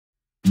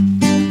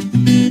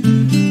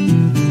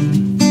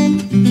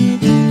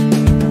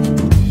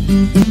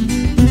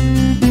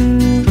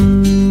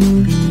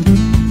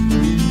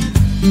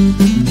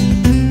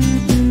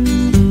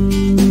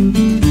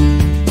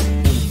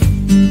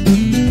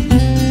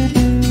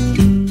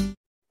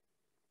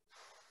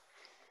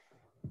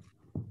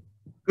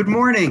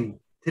morning.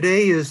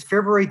 Today is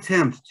February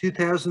 10th,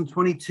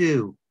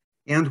 2022,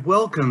 and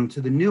welcome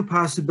to the New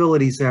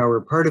Possibilities Hour,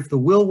 part of the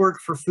Will Work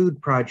for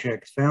Food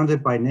project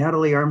founded by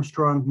Natalie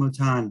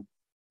Armstrong-Motin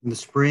in the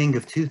spring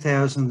of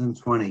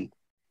 2020.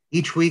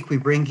 Each week we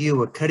bring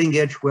you a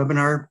cutting-edge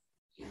webinar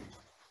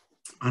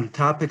on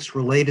topics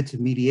related to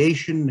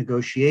mediation,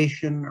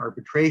 negotiation,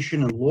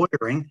 arbitration, and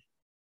lawyering.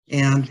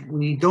 And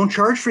we don't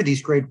charge for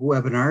these great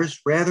webinars.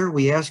 Rather,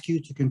 we ask you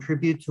to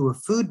contribute to a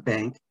food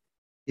bank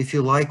if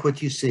you like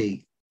what you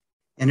see.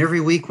 And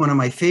every week, one of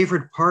my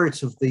favorite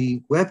parts of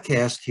the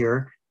webcast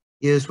here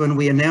is when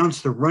we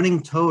announce the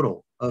running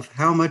total of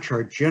how much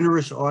our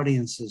generous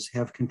audiences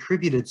have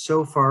contributed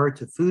so far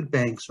to food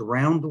banks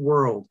around the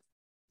world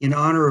in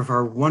honor of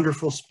our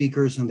wonderful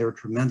speakers and their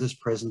tremendous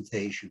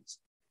presentations.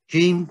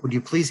 Jean, would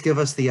you please give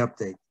us the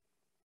update?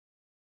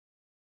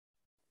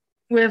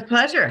 With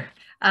pleasure.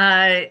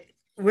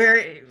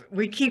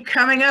 We keep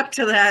coming up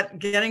to that,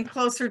 getting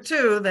closer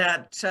to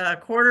that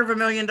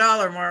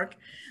 $250,000 mark.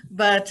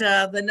 But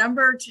the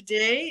number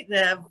today,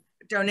 the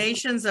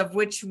donations of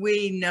which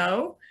we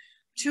know,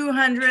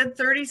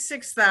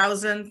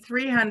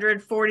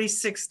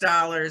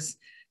 $236,346.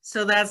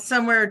 So that's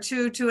somewhere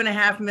two and a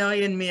half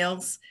million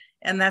meals.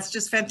 And that's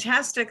just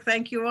fantastic.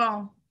 Thank you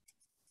all.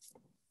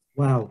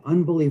 Wow,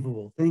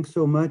 unbelievable. Thanks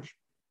so much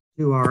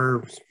to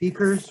our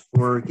speakers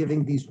for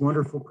giving these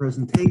wonderful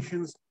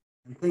presentations.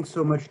 And thanks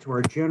so much to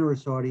our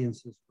generous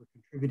audiences for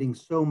contributing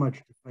so much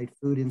to fight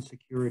food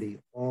insecurity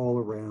all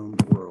around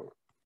the world.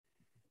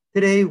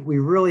 Today, we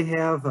really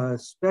have a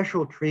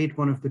special treat.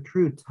 One of the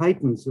true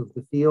titans of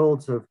the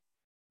fields of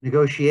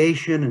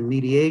negotiation and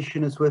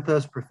mediation is with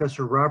us,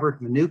 Professor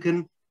Robert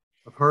Mnookin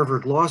of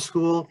Harvard Law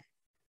School.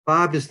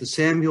 Bob is the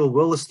Samuel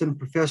Williston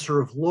Professor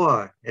of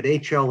Law at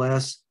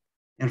HLS,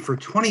 and for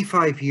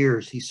 25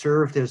 years, he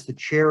served as the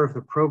chair of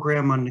the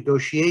program on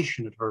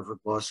negotiation at Harvard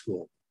Law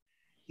School.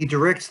 He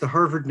directs the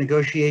Harvard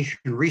Negotiation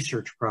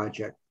Research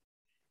Project.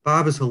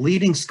 Bob is a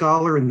leading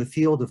scholar in the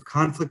field of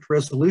conflict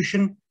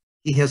resolution.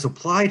 He has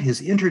applied his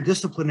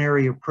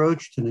interdisciplinary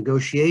approach to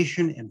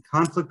negotiation and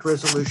conflict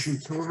resolution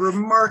to a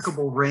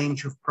remarkable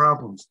range of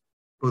problems,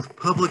 both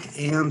public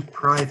and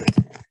private.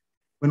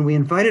 When we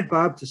invited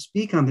Bob to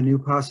speak on the New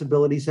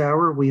Possibilities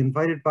Hour, we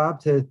invited Bob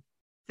to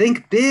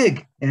think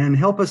big and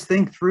help us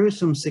think through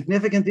some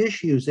significant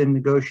issues in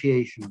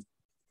negotiation.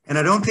 And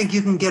I don't think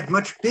you can get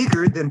much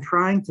bigger than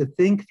trying to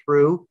think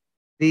through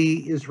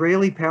the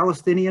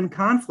Israeli-Palestinian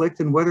conflict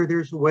and whether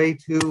there's a way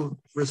to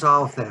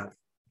resolve that.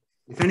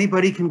 If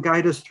anybody can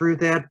guide us through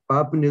that,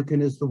 Bob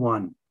Mnookin is the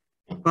one.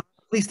 Bob,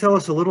 please tell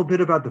us a little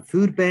bit about the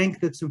food bank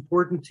that's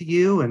important to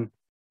you and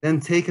then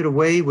take it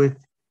away with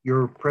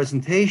your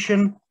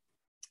presentation.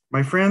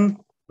 My friend,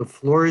 the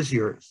floor is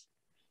yours.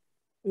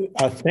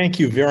 Thank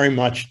you very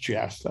much,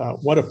 Jeff.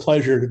 What a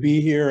pleasure to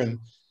be here. And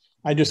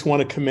I just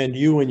want to commend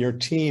you and your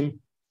team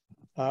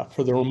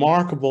for the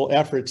remarkable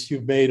efforts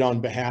you've made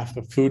on behalf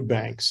of food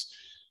banks.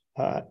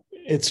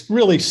 It's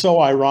really so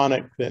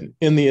ironic that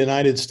in the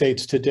United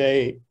States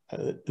today,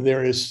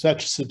 there is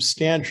such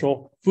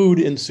substantial food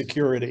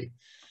insecurity.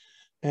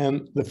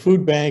 And the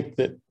food bank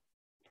that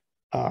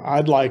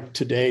I'd like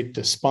today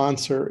to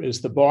sponsor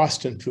is the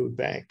Boston Food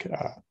Bank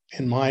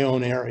in my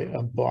own area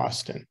of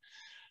Boston.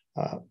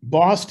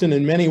 Boston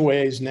in many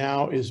ways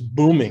now is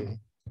booming.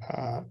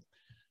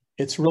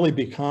 It's really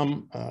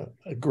become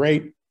a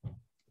great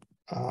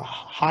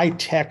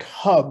high-tech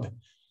hub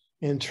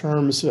in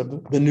terms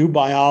of the new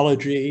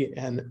biology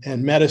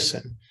and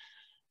medicine.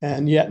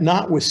 And yet,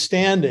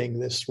 notwithstanding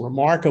this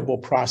remarkable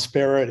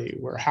prosperity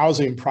where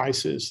housing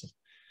prices,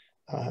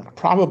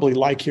 probably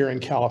like here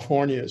in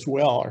California as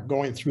well, are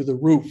going through the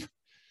roof,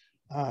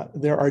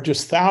 there are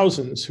just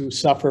thousands who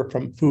suffer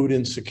from food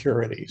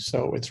insecurity.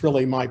 So it's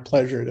really my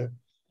pleasure to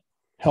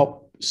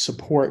help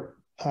support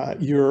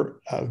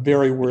your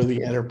very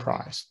worthy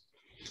enterprise.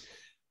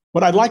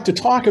 What I'd like to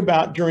talk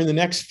about during the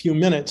next few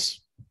minutes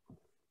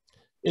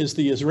is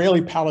the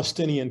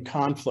Israeli-Palestinian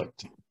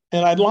conflict.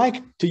 And I'd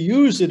like to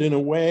use it in a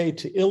way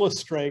to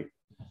illustrate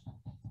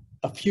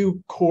a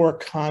few core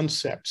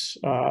concepts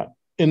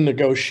in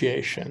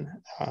negotiation.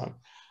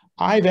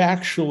 I've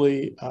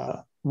actually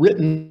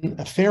written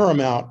a fair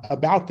amount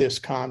about this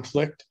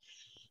conflict.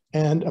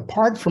 And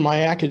apart from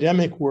my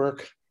academic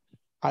work,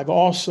 I've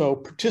also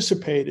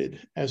participated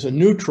as a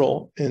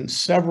neutral in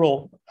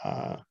several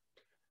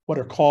what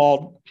are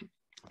called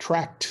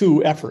Track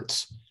 2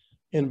 efforts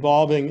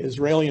involving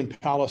Israeli and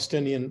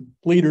Palestinian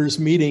leaders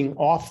meeting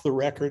off the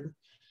record.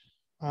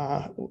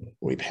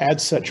 We've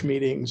had such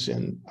meetings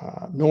in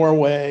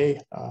Norway,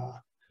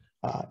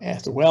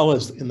 as well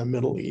as in the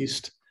Middle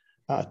East,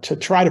 to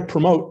try to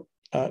promote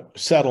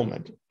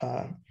settlement.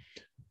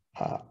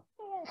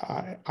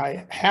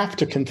 I have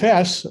to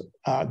confess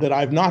that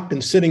I've not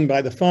been sitting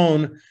by the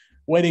phone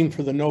waiting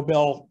for the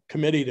Nobel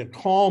Committee to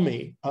call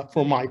me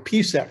for my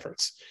peace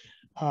efforts.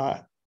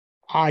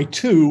 I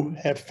too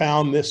have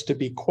found this to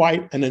be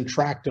quite an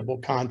intractable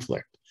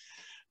conflict.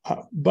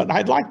 But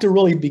I'd like to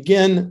really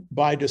begin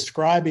by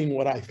describing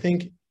what I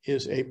think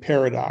is a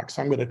paradox.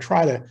 I'm going to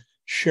try to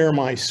share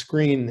my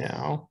screen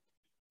now.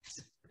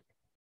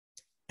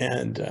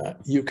 And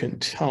you can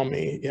tell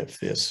me if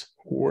this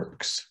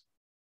works.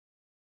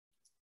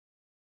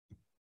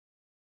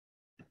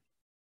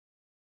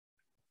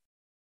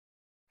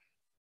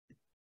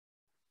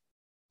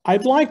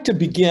 I'd like to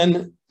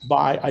begin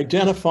by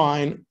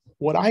identifying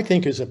what I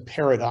think is a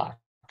paradox.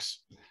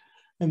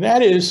 And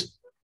that is,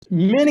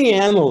 many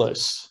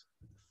analysts,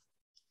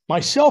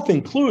 myself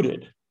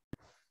included,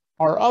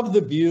 are of the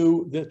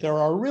view that there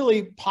are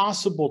really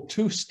possible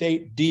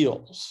two-state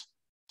deals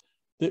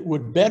that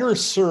would better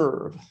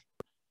serve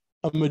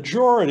a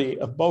majority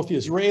of both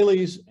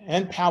Israelis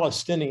and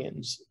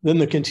Palestinians than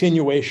the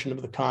continuation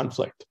of the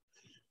conflict.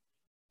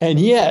 And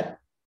yet,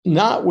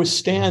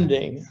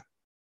 notwithstanding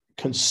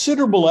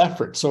considerable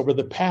efforts over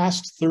the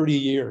past 30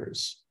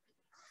 years,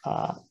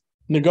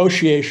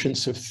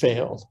 negotiations have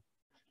failed.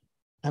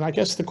 And I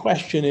guess the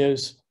question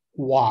is,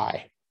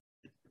 why?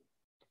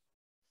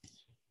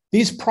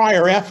 These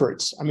prior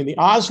efforts, I mean, the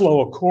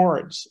Oslo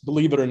Accords,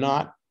 believe it or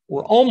not,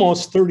 were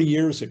almost 30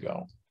 years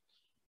ago.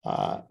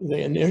 There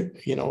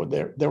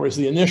was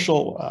the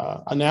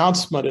initial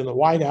announcement in the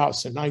White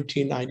House in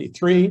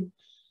 1993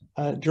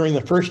 during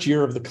the first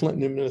year of the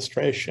Clinton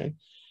administration.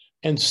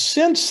 And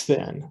since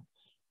then,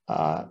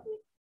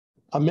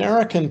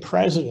 American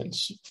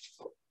presidents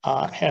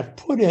have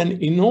put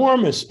in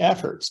enormous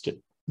efforts to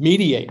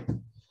mediate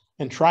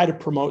and try to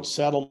promote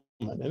settlement.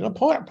 And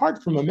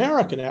apart from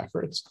American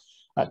efforts,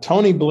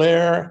 Tony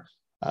Blair,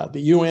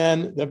 the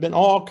UN, there have been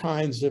all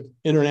kinds of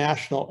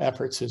international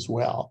efforts as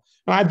well.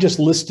 And I've just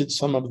listed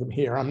some of them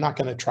here. I'm not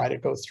going to try to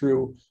go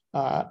through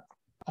the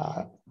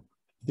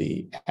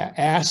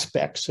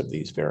aspects of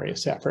these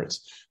various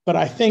efforts, but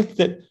I think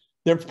that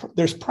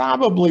there's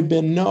probably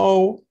been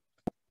no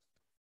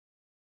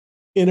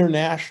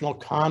international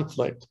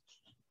conflict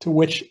to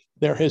which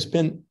there has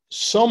been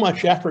so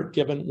much effort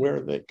given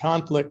where the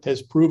conflict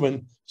has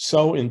proven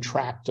so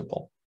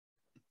intractable.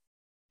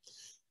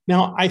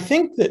 Now, I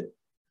think that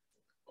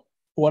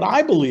what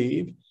I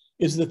believe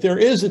is that there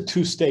is a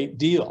two-state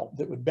deal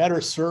that would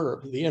better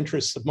serve the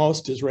interests of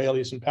most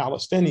Israelis and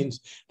Palestinians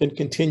than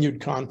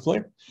continued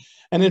conflict.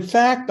 And in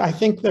fact, I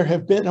think there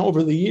have been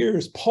over the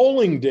years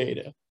polling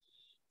data,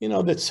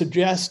 that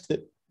suggests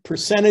that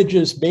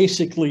percentages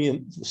basically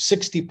in the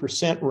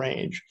 60%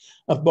 range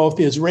of both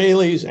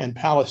Israelis and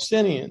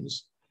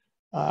Palestinians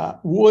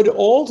would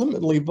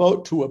ultimately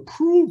vote to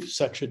approve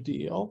such a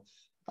deal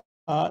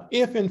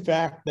if in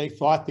fact they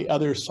thought the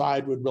other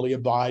side would really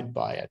abide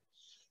by it.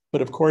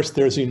 But of course,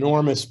 there's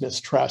enormous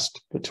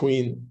mistrust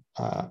between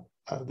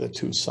the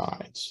two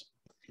sides.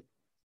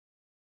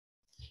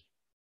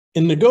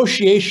 In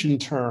negotiation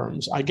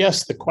terms, I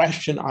guess the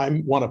question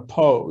I want to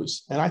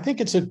pose, and I think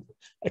it's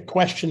a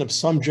question of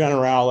some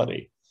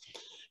generality.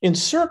 In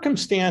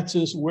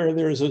circumstances where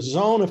there is a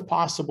zone of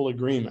possible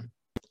agreement,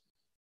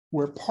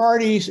 where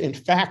parties in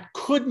fact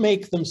could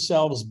make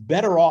themselves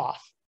better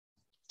off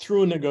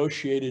through a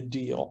negotiated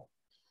deal,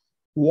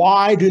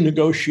 why do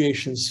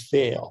negotiations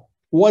fail?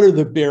 What are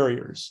the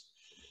barriers?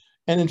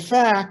 And in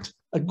fact,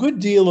 a good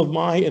deal of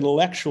my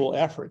intellectual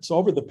efforts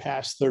over the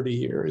past 30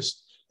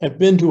 years have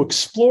been to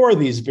explore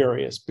these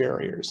various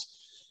barriers.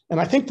 And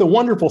I think the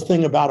wonderful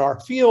thing about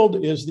our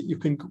field is that you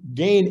can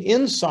gain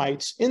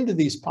insights into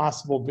these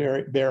possible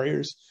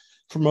barriers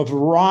from a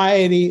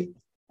variety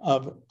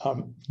of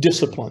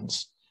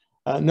disciplines.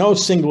 No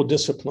single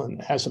discipline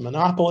has a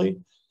monopoly,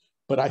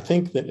 but I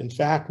think that in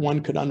fact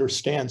one could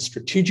understand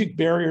strategic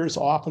barriers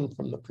often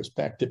from the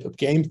perspective of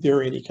game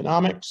theory and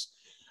economics.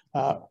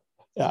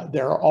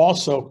 There are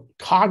also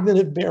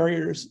cognitive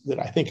barriers that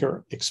I think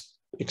are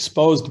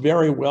exposed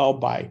very well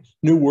by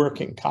new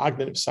work in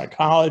cognitive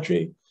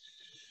psychology.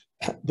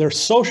 There are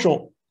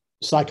social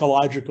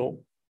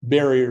psychological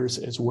barriers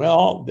as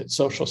well that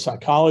social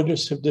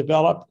psychologists have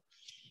developed.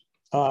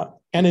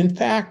 And in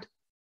fact,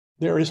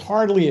 there is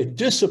hardly a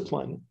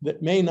discipline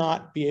that may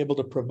not be able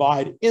to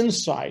provide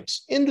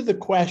insights into the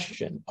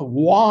question of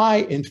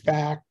why, in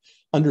fact,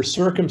 under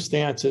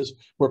circumstances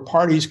where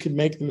parties can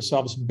make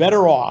themselves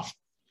better off,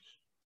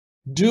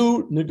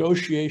 do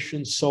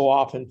negotiations so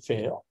often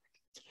fail?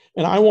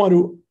 And I want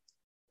to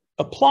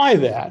apply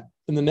that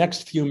in the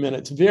next few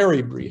minutes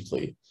very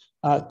briefly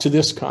to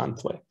this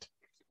conflict.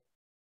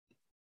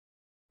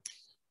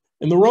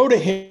 In the road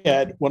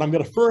ahead, what I'm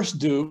going to first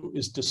do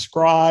is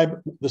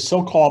describe the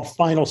so-called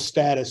final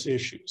status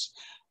issues.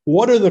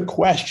 What are the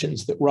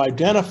questions that were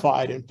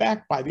identified, in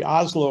fact, by the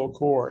Oslo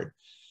Accord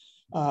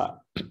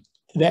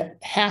that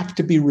have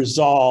to be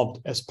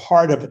resolved as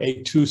part of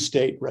a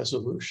two-state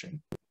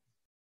resolution?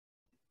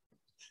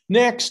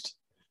 Next,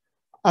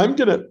 I'm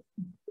going to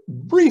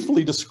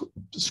briefly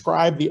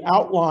describe the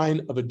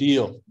outline of a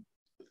deal,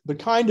 the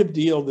kind of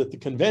deal that the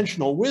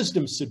conventional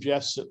wisdom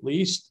suggests, at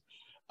least,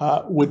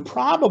 would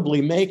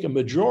probably make a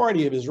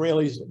majority of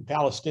Israelis and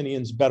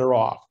Palestinians better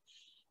off.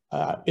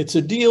 It's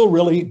a deal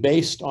really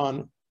based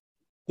on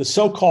the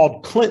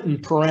so-called Clinton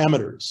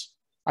parameters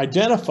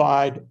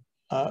identified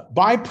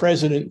by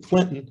President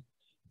Clinton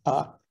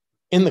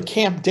in the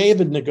Camp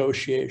David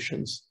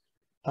negotiations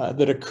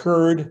that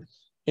occurred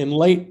in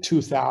late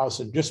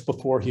 2000, just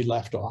before he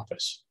left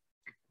office.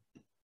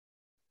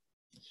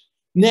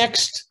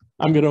 Next,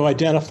 I'm going to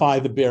identify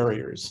the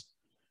barriers: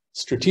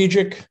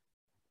 strategic,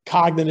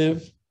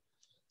 cognitive,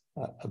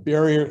 a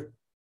barrier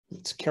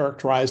that's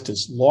characterized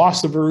as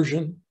loss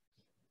aversion,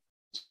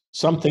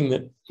 something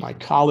that my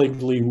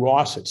colleague Lee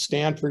Ross at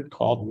Stanford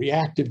called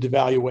reactive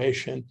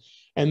devaluation,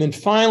 and then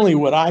finally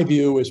what I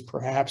view as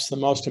perhaps the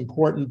most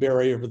important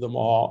barrier of them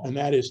all, and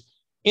that is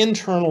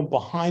internal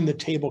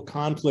behind-the-table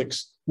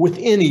conflicts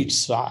within each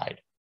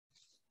side.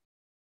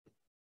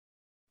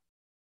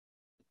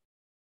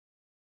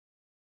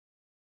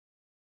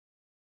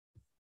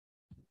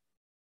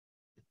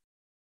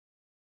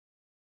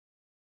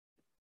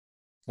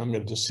 I'm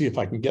going to just see if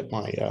I can get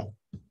my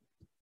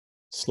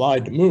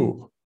slide to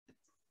move.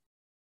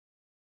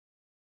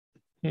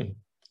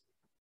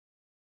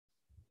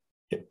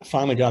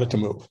 Finally got it to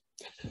move.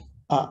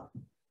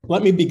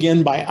 Let me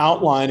begin by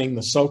outlining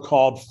the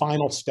so-called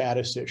final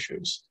status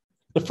issues.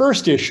 The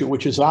first issue,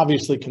 which is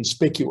obviously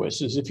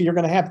conspicuous, is if you're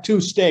going to have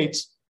two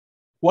states,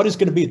 what is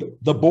going to be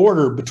the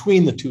border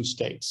between the two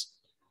states?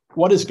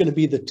 What is going to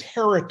be the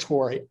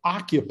territory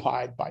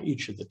occupied by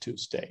each of the two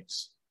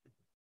states?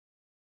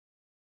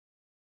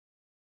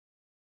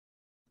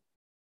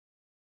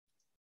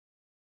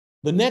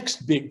 The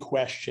next big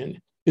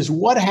question is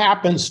what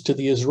happens to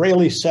the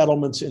Israeli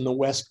settlements in the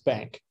West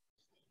Bank?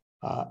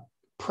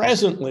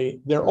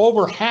 Presently, there are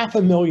over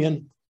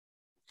 500,000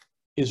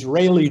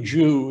 Israeli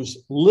Jews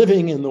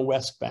living in the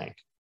West Bank.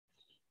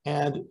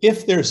 And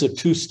if there's a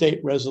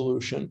two-state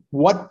resolution,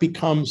 what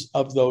becomes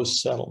of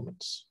those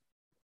settlements?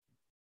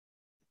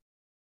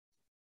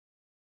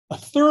 A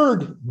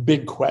third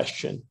big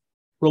question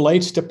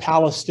relates to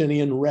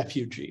Palestinian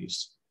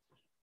refugees.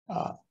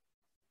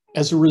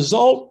 As a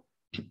result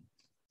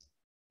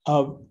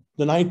of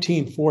the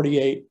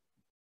 1948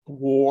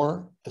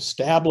 war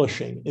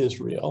establishing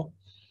Israel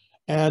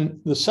and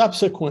the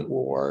subsequent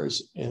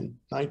wars in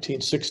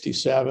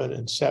 1967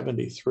 and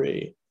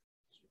 73,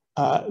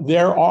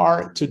 there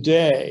are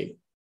today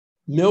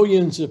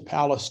millions of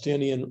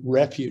Palestinian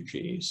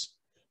refugees,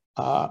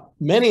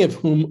 many of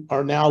whom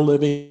are now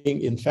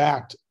living, in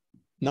fact,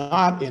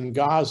 not in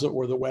Gaza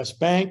or the West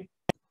Bank,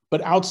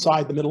 but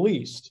outside the Middle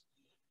East.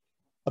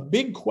 A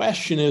big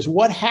question is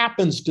what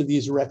happens to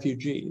these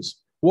refugees?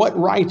 What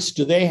rights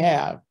do they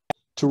have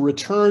to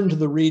return to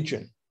the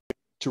region,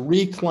 to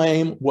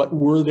reclaim what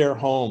were their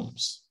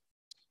homes?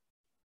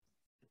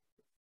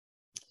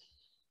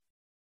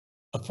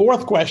 A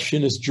fourth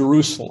question is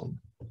Jerusalem.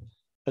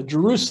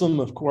 Jerusalem,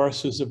 of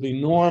course, is of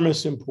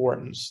enormous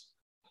importance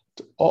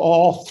to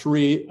all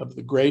three of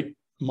the great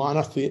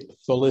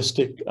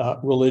monotheistic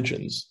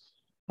religions,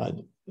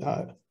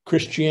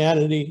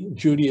 Christianity,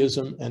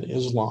 Judaism, and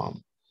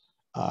Islam.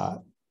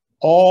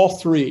 All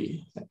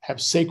three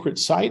have sacred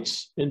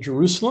sites in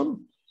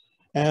Jerusalem.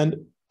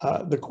 And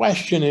the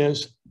question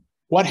is,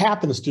 what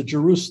happens to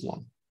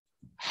Jerusalem?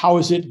 How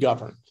is it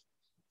governed?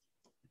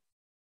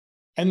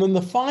 And then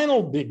the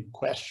final big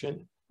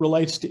question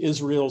relates to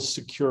Israel's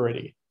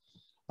security.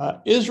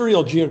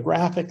 Israel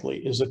geographically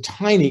is a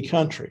tiny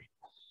country.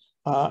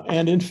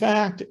 And in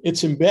fact,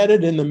 it's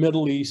embedded in the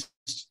Middle East,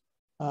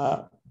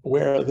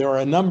 where there are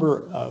a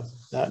number of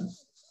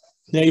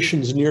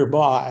nations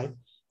nearby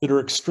that are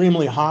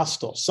extremely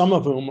hostile, some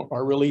of whom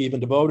are really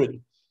even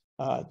devoted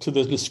to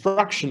the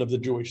destruction of the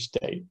Jewish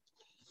state.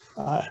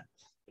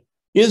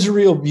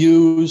 Israel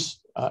views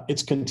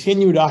its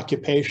continued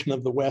occupation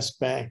of the West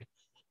Bank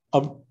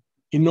of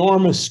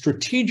enormous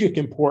strategic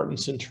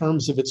importance in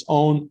terms of its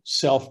own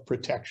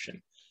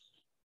self-protection.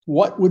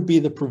 What would be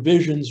the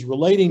provisions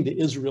relating to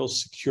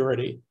Israel's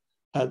security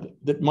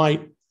that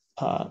might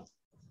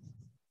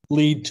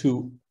lead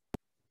to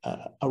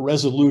a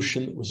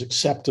resolution that was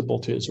acceptable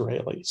to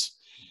Israelis?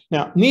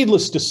 Now,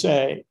 needless to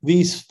say,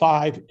 these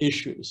 5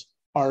 issues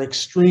are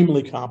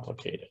extremely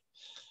complicated,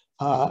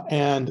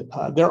 and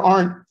there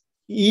aren't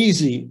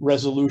easy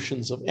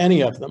resolutions of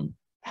any of them.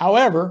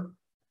 However,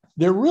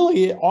 there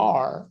really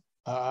are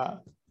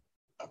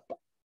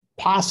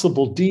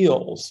possible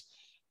deals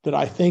that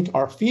I think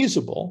are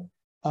feasible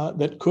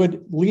that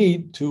could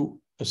lead to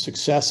a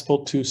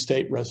successful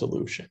two-state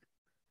resolution.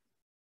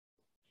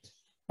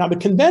 Now, the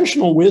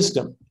conventional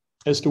wisdom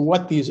as to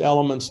what these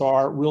elements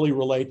are really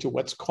relate to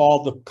what's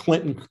called the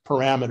Clinton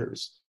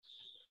parameters.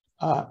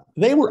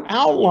 They were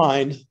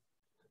outlined,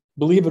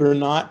 believe it or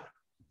not,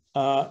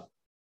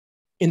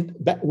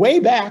 way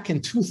back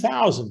in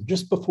 2000,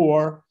 just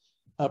before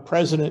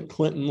President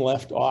Clinton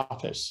left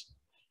office.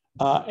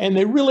 And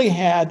they really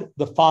had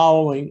the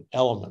following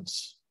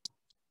elements.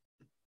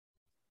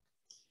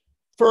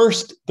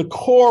 First, the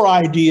core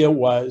idea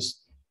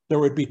was there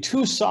would be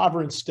 2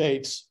 sovereign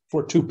states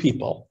for 2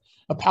 people,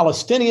 a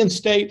Palestinian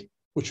state,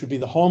 which would be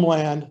the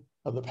homeland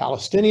of the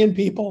Palestinian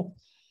people,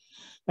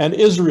 and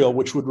Israel,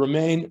 which would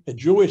remain a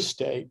Jewish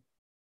state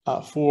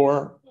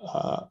for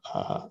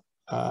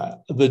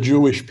the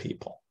Jewish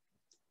people.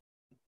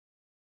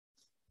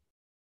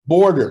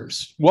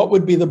 Borders. What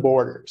would be the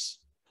borders?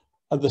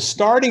 The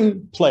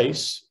starting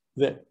place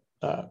that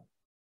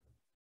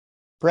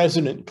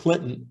President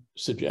Clinton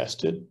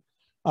suggested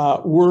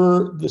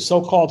were the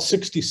so-called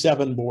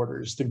 67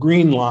 borders, the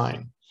Green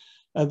Line.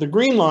 The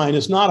Green Line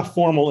is not a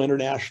formal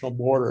international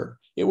border.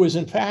 It was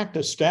in fact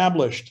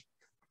established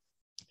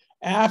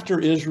after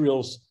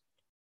Israel's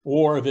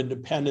War of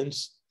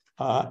Independence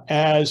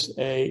as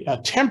a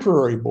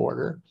temporary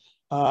border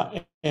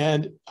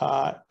and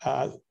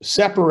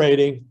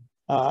separating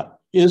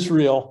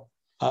Israel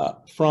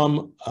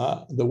from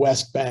the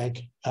West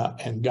Bank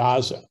and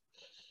Gaza.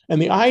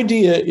 And the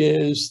idea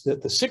is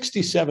that the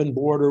 67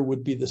 border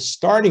would be the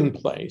starting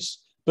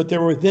place, but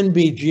there would then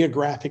be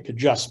geographic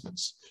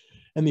adjustments.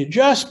 And the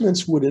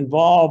adjustments would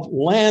involve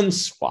land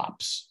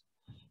swaps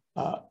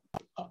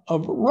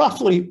of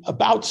roughly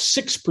about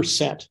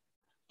 6%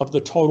 of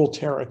the total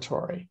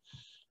territory.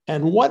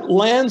 And what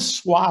land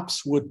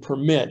swaps would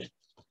permit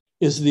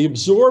is the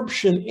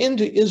absorption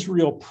into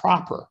Israel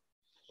proper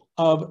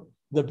of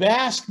the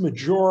vast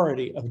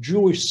majority of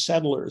Jewish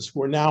settlers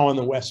who are now on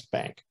the West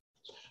Bank.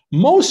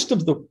 Most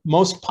of the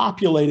most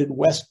populated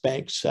West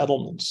Bank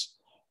settlements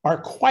are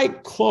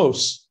quite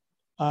close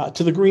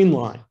to the Green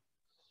Line,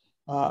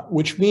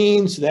 which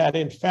means that,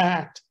 in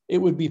fact, it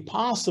would be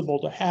possible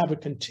to have a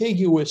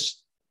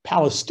contiguous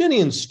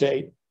Palestinian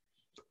state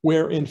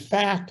where, in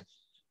fact,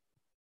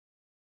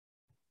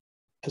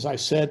 as I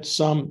said,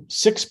 some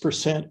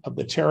 6% of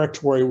the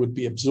territory would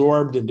be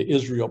absorbed into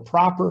Israel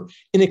proper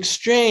in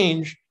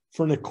exchange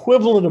for an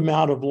equivalent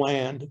amount of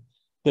land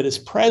that is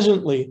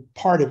presently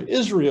part of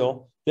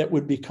Israel that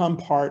would become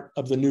part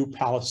of the new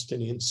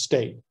Palestinian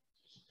state.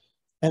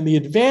 And the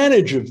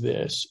advantage of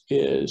this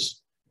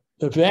is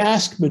the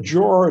vast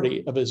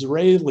majority of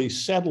Israeli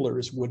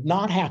settlers would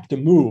not have to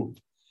move,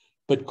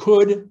 but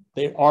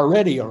they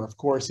already are, of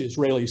course,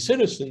 Israeli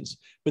citizens,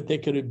 but they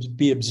could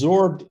be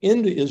absorbed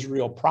into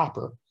Israel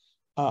proper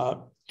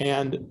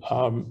and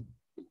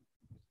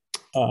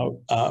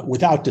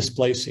without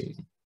displacing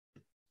them.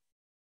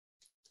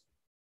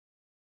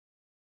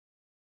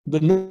 The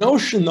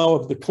notion, though,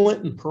 of the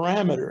Clinton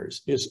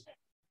parameters is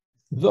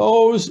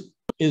those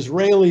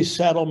Israeli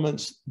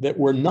settlements that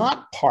were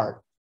not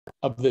part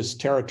of this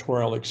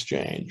territorial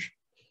exchange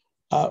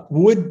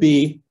would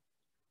be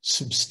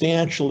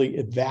substantially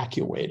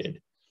evacuated.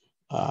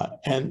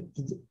 And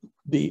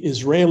the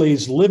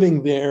Israelis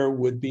living there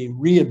would be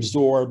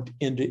reabsorbed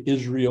into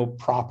Israel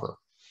proper.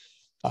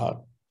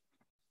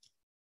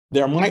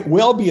 There might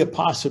well be a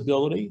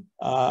possibility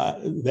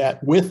that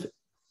with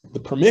the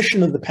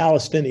permission of the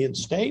Palestinian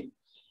state,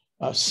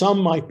 some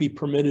might be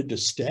permitted to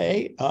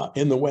stay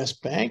in the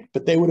West Bank,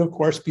 but they would, of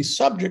course, be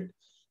subject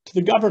to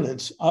the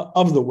governance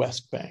of the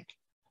West Bank.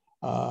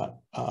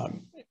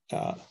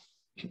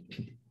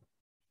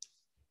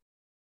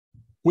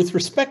 With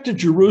respect to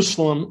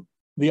Jerusalem,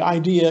 the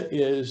idea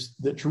is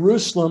that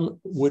Jerusalem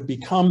would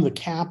become the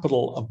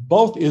capital of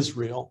both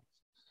Israel.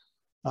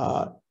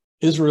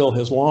 Israel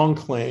has long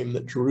claimed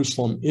that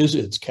Jerusalem is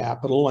its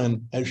capital,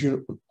 and as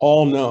you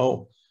all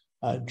know,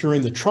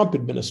 during the Trump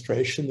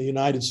administration, the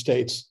United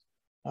States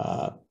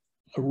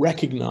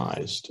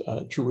recognized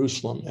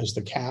Jerusalem as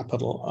the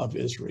capital of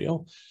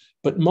Israel,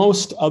 but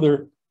most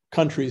other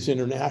countries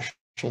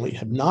internationally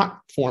have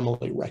not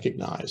formally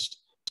recognized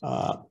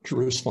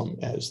Jerusalem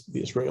as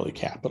the Israeli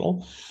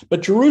capital.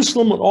 But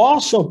Jerusalem would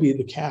also be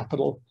the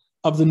capital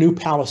of the new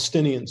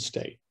Palestinian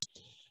state.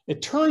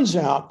 It turns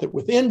out that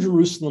within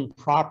Jerusalem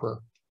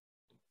proper,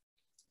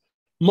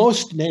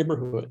 most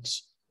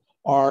neighborhoods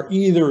are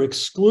either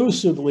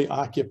exclusively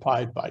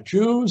occupied by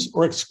Jews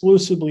or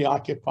exclusively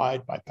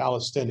occupied by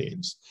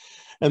Palestinians.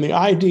 And the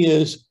idea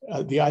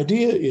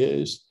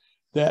is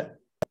that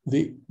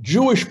the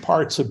Jewish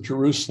parts of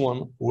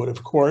Jerusalem would,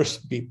 of course,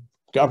 be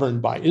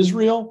governed by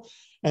Israel,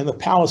 and the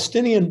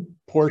Palestinian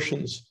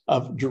portions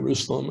of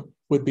Jerusalem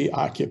would be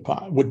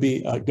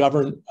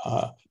governed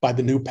by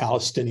the new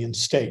Palestinian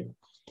state.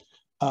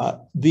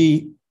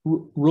 The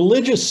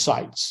religious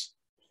sites,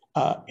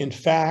 in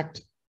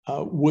fact,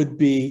 would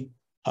be,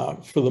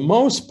 for the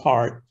most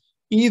part,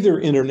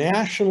 either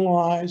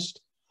internationalized,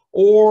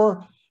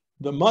 or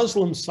the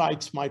Muslim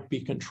sites might be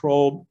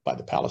controlled by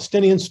the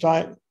Palestinian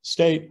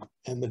state,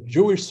 and the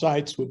Jewish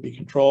sites would be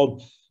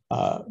controlled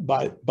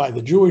by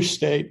the Jewish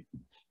state,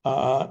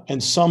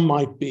 and some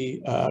might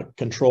be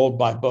controlled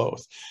by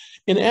both.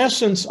 In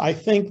essence, I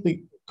think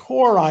the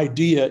core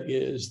idea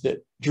is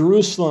that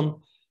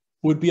Jerusalem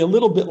would be a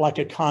little bit like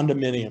a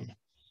condominium.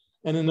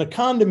 And in a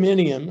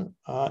condominium,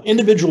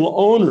 individual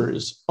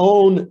owners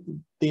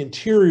own the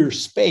interior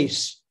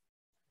space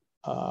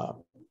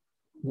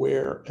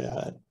where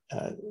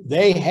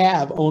they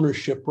have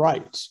ownership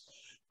rights.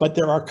 But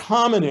there are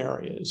common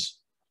areas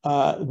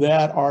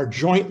that are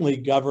jointly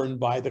governed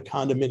by the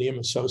condominium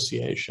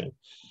association.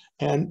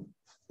 And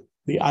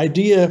the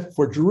idea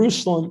for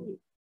Jerusalem,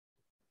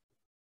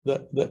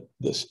 the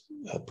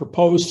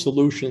proposed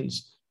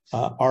solutions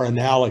are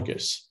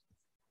analogous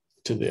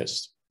to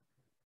this.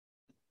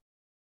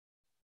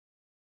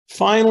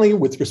 Finally,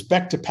 with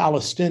respect to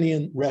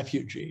Palestinian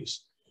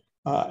refugees,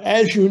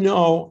 as you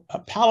know,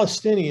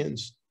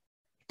 Palestinians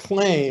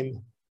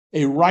claim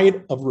a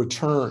right of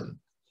return.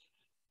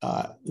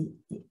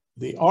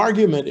 The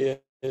argument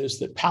is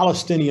that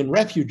Palestinian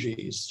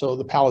refugees, so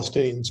the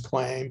Palestinians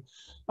claim,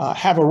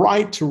 have a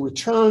right to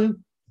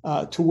return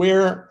to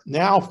where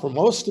now for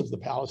most of the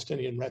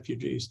Palestinian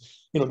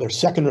refugees, they're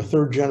second or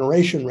third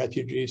generation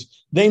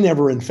refugees. They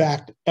never, in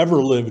fact, ever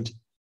lived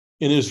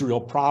in Israel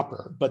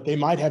proper, but they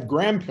might have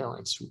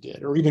grandparents who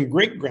did, or even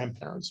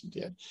great-grandparents who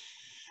did.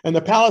 And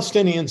the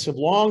Palestinians have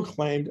long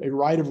claimed a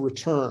right of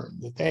return,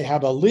 that they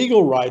have a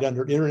legal right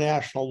under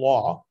international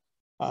law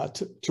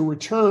to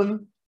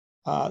return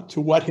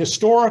to what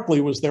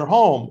historically was their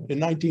home in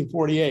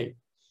 1948.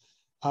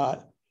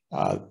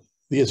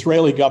 The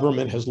Israeli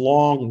government has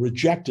long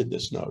rejected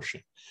this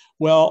notion.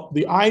 Well,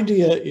 the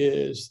idea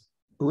is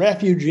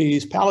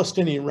refugees,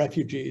 Palestinian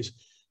refugees,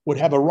 would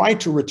have a right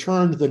to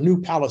return to the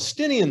new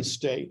Palestinian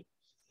state,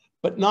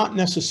 but not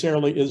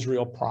necessarily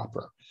Israel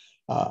proper.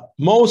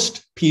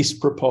 Most peace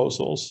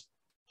proposals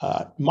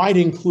might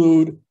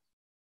include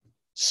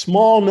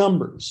small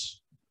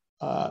numbers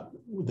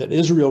that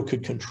Israel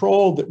could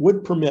control that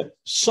would permit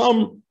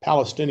some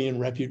Palestinian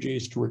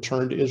refugees to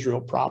return to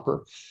Israel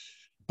proper,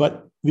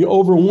 but the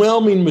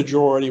overwhelming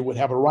majority would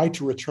have a right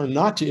to return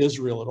not to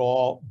Israel at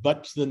all,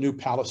 but to the new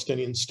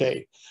Palestinian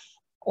state.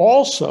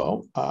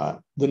 Also,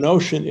 the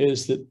notion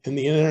is that in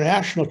the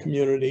international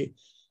community,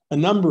 a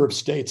number of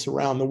states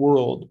around the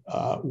world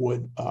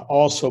would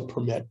also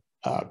permit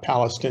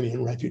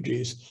Palestinian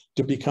refugees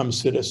to become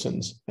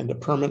citizens and to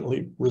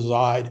permanently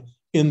reside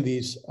in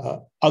these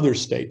other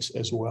states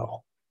as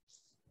well.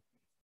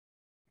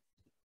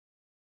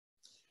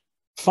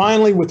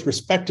 Finally, with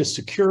respect to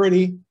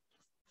security,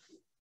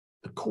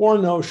 the core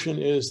notion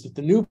is that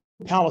the new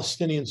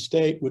Palestinian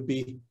state would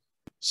be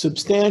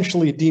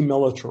substantially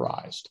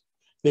demilitarized.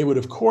 They would,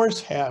 of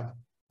course, have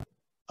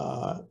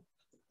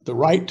the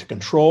right to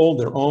control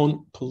their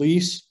own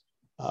police,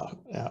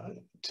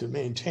 to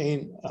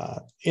maintain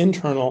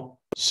internal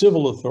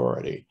civil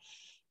authority,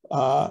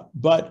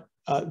 but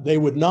they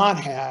would not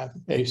have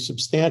a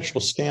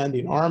substantial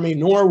standing army,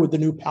 nor would the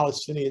new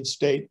Palestinian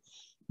state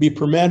be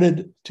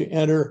permitted to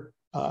enter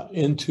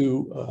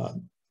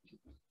into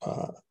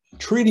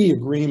treaty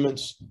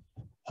agreements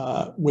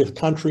with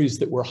countries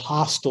that were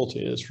hostile to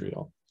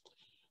Israel.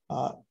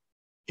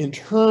 In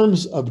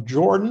terms of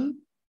Jordan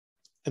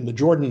and the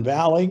Jordan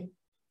Valley,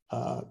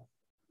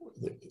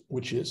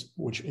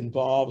 which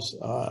involves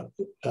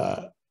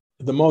the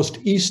most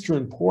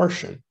eastern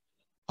portion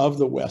of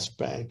the West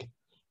Bank,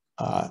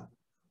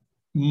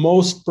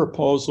 most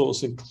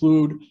proposals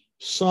include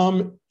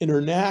some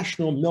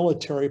international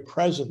military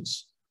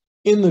presence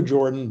in the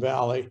Jordan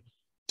Valley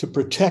to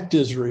protect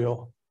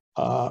Israel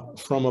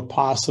from a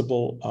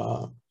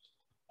possible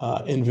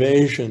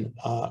invasion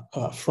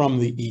from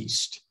the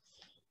east.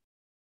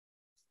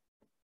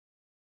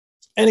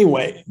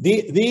 Anyway,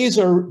 these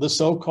are the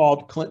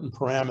so-called Clinton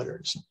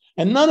parameters.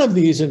 And none of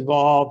these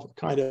involve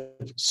kind of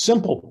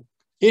simple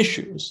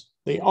issues.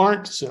 They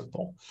aren't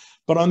simple.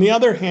 But on the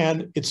other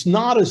hand, it's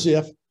not as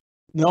if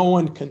no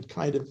one can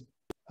kind of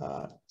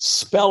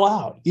spell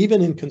out,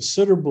 even in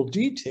considerable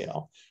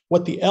detail,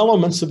 what the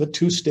elements of a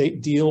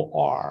two-state deal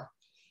are.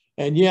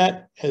 And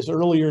yet, as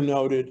earlier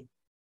noted,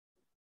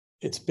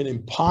 it's been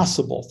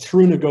impossible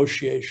through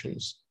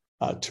negotiations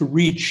to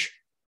reach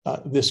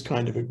this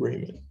kind of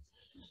agreement.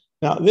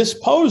 Now, this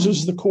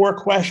poses the core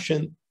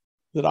question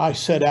that I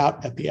set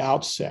out at the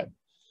outset.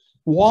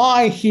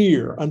 Why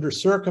here, under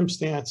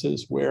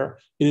circumstances where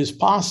it is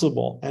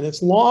possible, and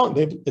it's long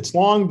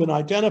been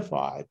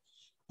identified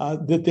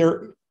that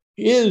there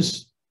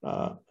is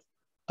a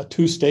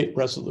two-state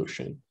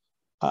resolution,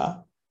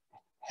 has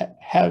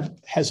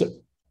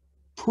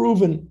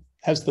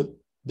the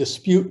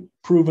dispute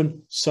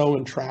proven so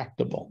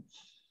intractable?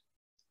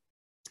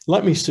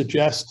 Let me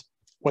suggest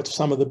what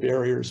some of the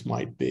barriers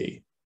might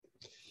be.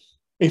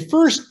 A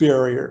first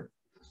barrier,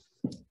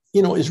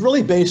 is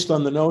really based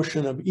on the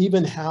notion of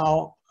even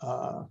how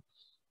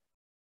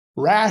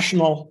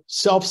rational,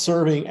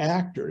 self-serving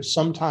actors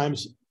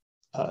sometimes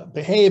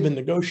behave in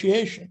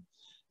negotiation.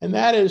 And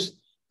that is,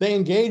 they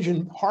engage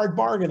in hard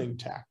bargaining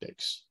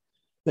tactics.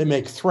 They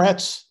make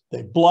threats,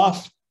 they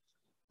bluff,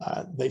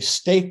 they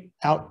stake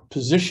out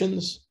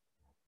positions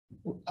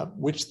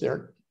which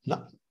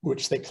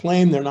they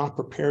claim they're not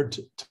prepared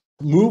to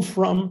move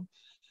from.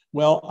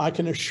 Well, I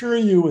can assure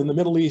you in the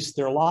Middle East,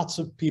 there are lots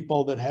of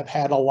people that have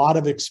had a lot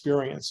of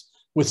experience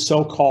with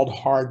so-called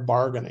hard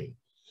bargaining.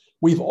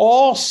 We've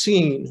all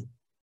seen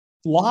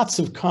lots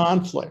of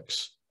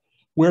conflicts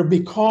where,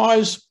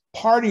 because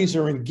parties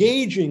are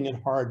engaging in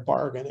hard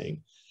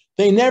bargaining,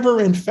 they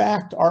never, in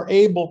fact, are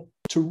able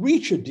to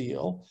reach a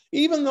deal,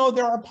 even though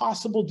there are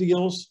possible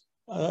deals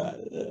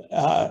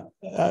that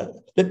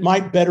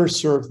might better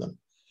serve them.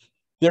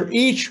 They're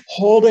each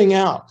holding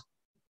out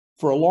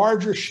for a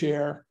larger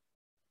share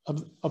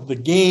of the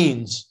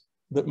gains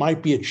that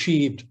might be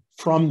achieved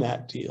from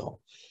that deal.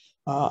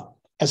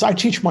 As I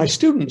teach my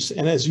students,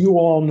 and as you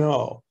all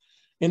know,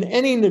 in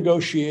any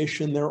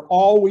negotiation, there are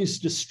always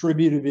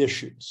distributive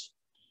issues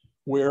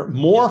where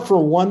more for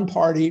one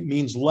party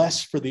means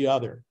less for the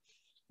other.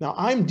 Now,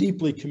 I'm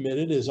deeply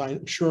committed, as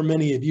I'm sure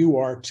many of you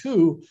are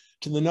too,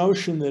 to the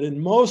notion that in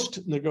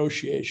most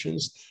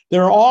negotiations,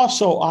 there are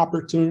also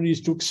opportunities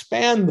to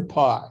expand the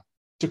pie,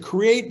 to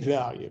create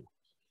value.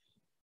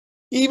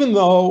 Even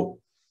though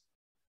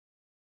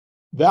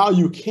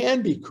value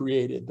can be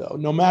created, though,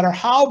 no matter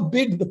how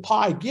big the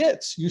pie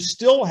gets, you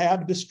still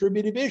have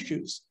distributive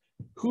issues.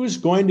 Who's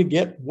going to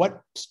get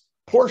what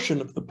portion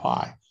of the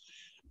pie?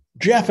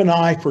 Jeff and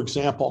I, for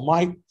example,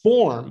 might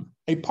form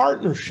a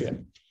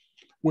partnership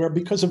where,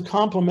 because of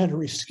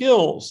complementary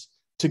skills,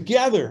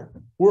 together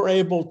we're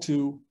able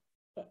to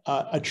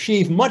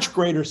achieve much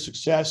greater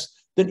success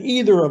than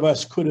either of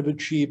us could have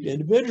achieved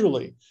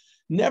individually.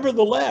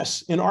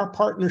 Nevertheless, in our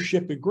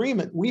partnership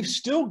agreement, we've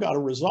still got to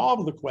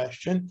resolve the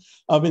question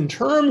of, in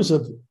terms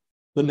of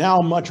the now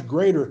much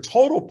greater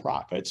total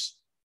profits,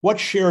 what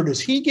share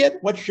does he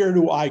get? What share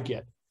do I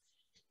get?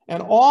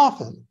 And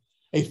often,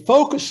 a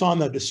focus on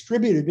the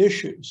distributive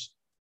issues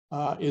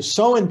is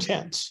so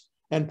intense,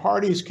 and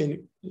parties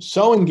can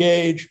so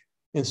engage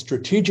in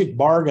strategic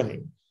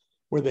bargaining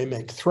where they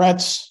make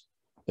threats,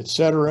 et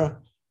cetera.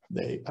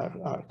 They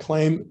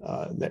claim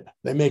that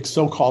they make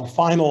so-called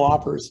final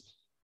offers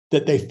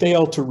that they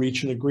fail to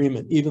reach an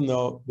agreement, even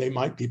though they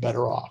might be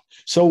better off.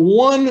 So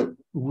one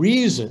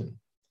reason,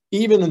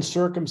 even in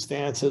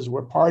circumstances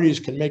where parties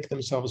can make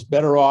themselves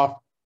better off,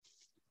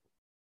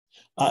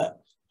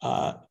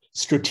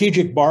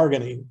 strategic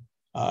bargaining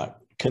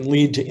can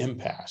lead to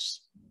impasse.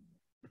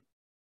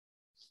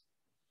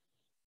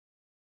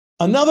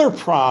 Another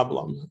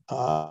problem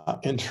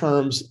in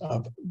terms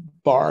of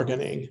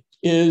bargaining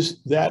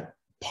is that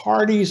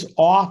parties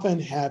often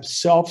have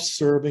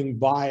self-serving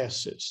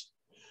biases.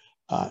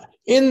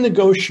 In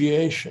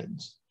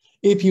negotiations,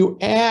 if you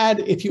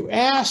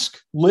ask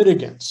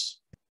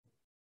litigants,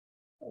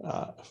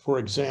 for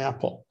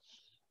example,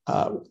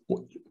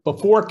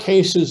 before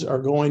cases are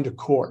going to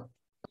court,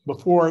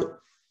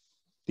 before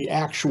the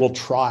actual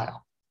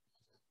trial,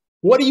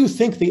 what do you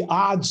think the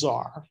odds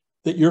are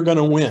that you're going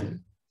to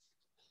win?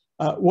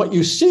 What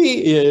you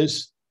see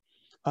is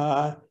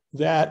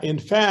that, in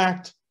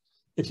fact,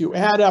 if you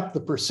add up the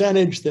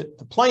percentage that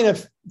the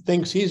plaintiff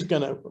thinks he's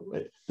going to,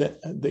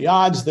 the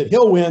odds that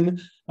he'll win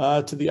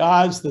to the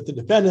odds that the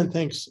defendant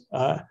thinks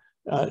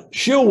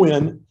she'll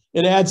win,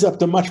 it adds up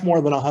to much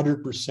more than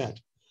 100%.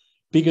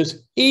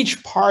 Because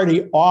each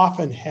party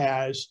often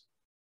has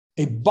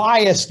a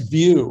biased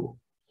view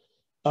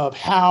of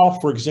how,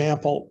 for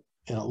example,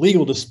 in a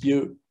legal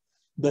dispute,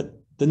 that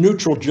the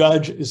neutral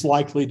judge is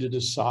likely to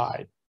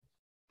decide.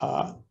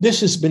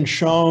 This has been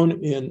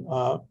shown in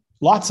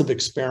lots of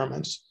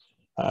experiments,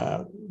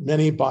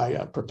 many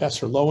by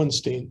Professor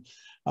Lowenstein,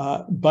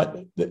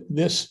 but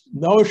this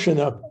notion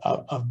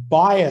of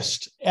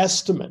biased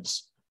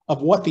estimates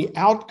of what the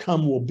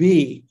outcome will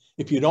be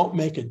if you don't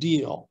make a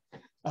deal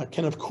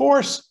can, of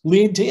course,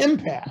 lead to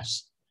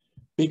impasse.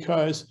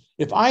 Because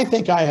if I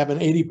think I have an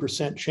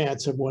 80%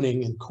 chance of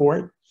winning in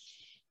court,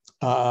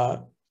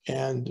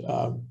 and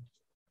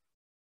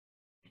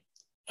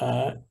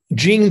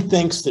Jean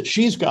thinks that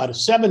she's got a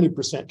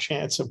 70%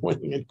 chance of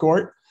winning in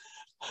court,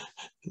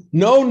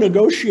 no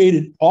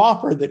negotiated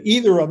offer that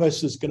either of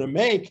us is going to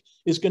make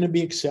is going to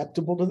be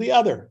acceptable to the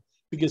other,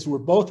 because we're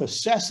both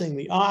assessing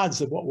the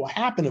odds of what will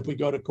happen if we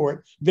go to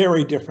court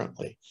very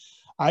differently.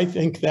 I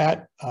think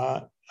that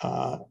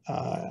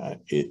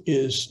it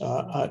is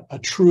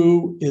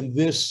true in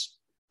this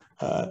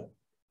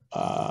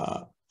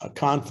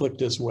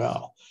conflict as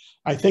well.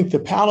 I think the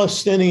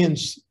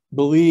Palestinians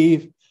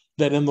believe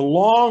that in the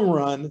long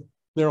run,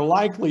 they're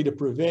likely to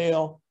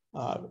prevail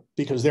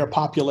because their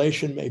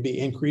population may be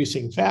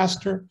increasing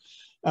faster.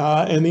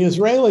 And the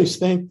Israelis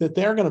think that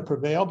they're going to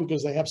prevail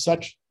because they have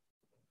such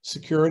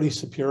security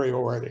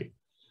superiority.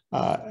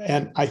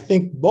 And I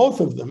think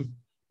both of them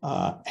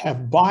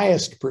have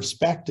biased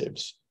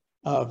perspectives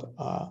of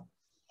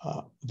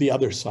the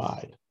other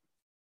side.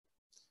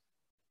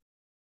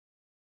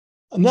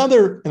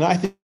 Another, and I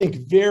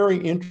think very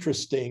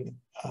interesting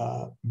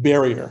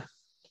barrier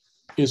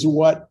is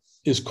what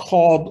is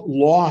called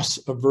loss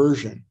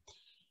aversion.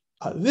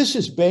 This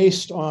is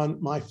based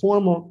on my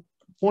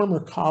former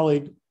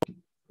colleague,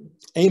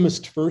 Amos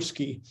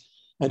Tversky,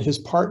 and his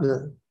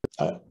partner,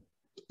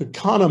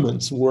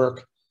 Kahneman's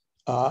work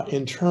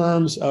in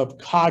terms of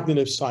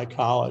cognitive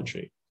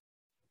psychology.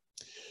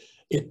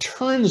 It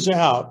turns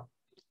out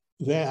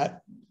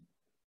that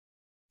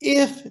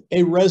if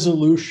a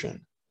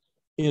resolution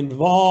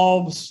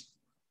involves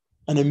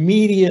an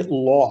immediate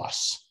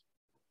loss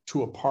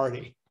to a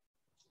party,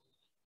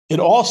 it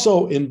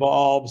also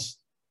involves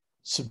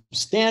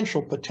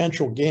substantial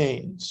potential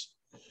gains.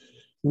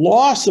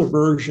 Loss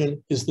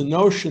aversion is the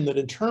notion that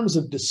in terms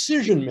of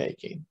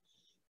decision-making,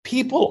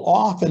 people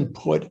often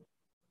put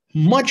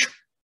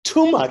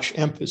too much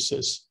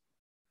emphasis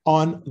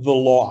on the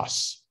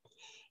loss.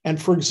 And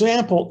for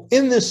example,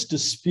 in this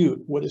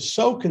dispute, what is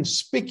so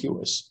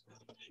conspicuous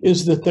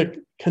is that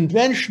the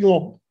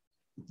conventional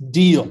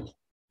deal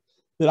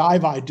that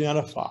I've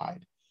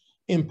identified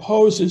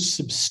imposes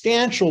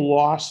substantial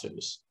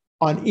losses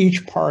on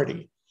each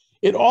party.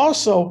 It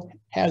also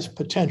has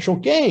potential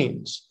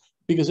gains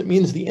because it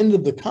means the end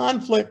of the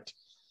conflict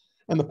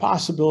and the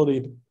possibility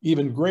of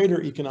even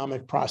greater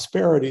economic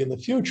prosperity in the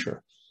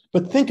future.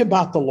 But think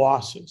about the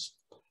losses.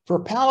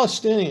 For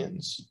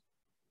Palestinians,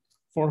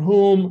 for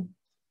whom,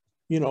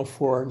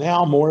 for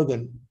now more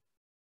than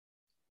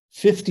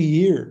 50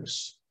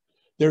 years,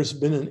 there's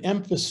been an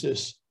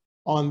emphasis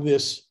on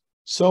this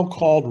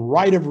so-called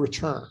right of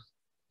return.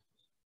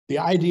 The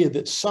idea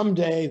that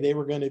someday they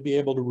were going to be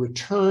able to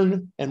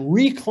return and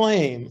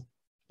reclaim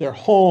their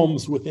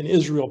homes within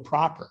Israel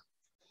proper.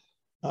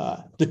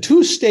 The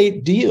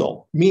two-state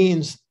deal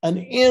means an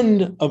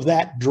end of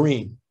that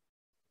dream.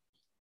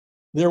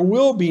 There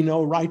will be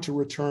no right to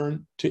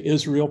return to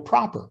Israel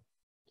proper,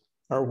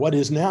 or what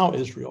is now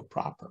Israel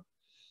proper.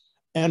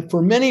 And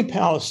for many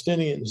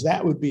Palestinians,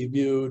 that would be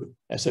viewed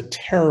as a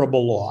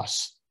terrible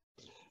loss.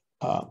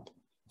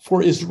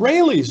 For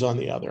Israelis, on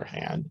the other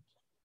hand,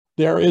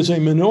 there is a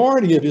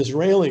minority of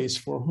Israelis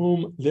for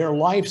whom their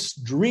life's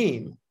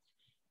dream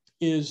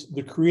is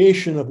the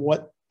creation of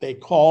what they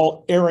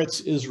call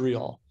Eretz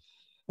Israel,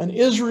 an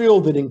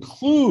Israel that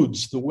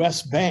includes the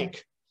West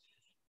Bank.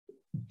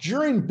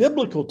 During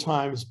biblical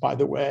times, by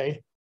the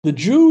way, the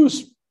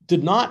Jews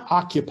did not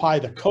occupy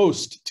the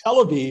coast.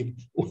 Tel Aviv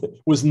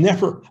was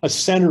never a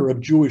center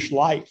of Jewish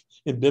life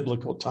in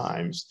biblical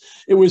times.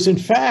 It was, in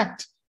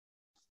fact,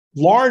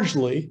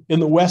 largely in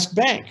the West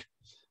Bank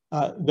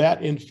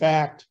that, in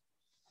fact,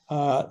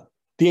 the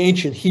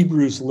ancient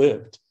Hebrews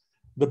lived,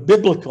 the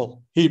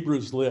biblical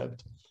Hebrews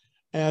lived.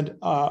 And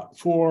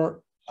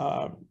for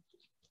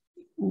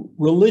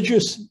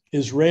religious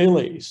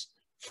Israelis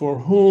for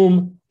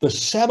whom the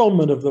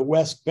settlement of the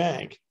West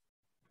Bank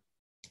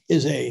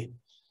is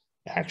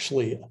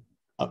actually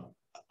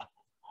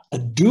a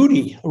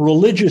duty, a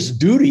religious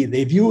duty.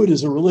 They view it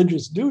as a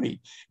religious duty.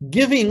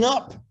 Giving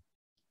up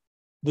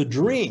the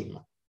dream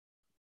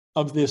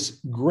of this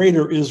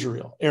greater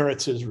Israel,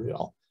 Eretz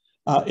Israel,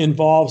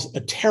 involves a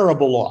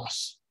terrible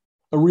loss,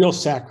 a real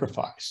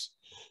sacrifice.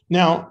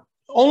 Now,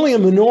 only a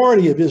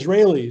minority of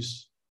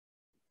Israelis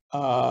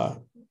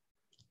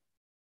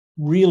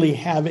really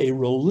have a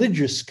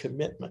religious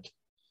commitment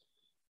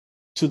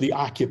to the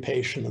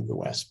occupation of the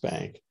West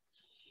Bank.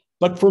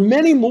 But for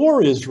many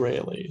more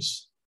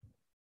Israelis,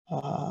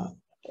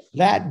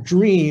 that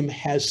dream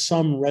has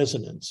some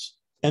resonance,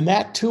 and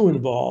that too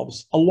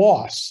involves a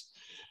loss.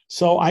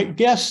 So I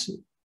guess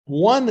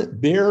one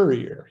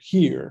barrier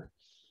here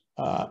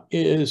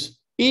is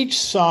each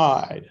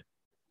side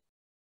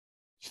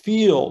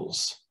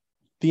feels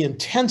the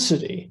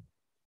intensity,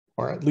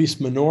 or at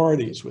least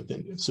minorities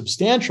within,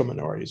 substantial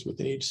minorities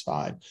within each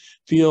side,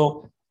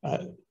 feel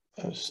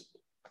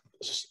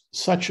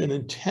such an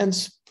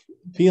intense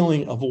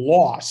feeling of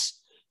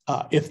loss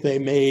if they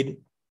made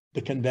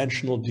the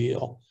conventional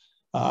deal,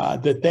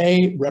 that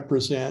they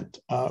represent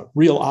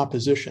real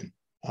opposition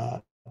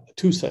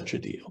to such a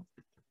deal.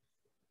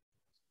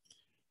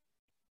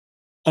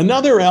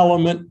 Another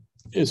element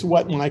is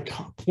what my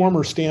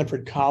former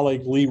Stanford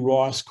colleague Lee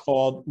Ross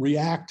called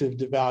reactive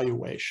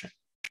devaluation.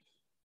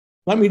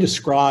 Let me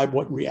describe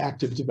what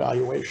reactive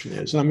devaluation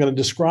is. And I'm going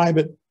to describe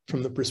it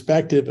from the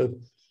perspective of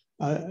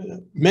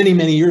many,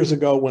 many years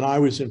ago when I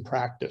was in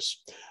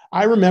practice.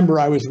 I remember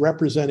I was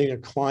representing a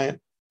client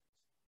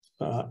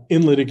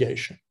in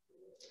litigation.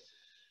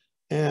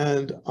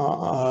 And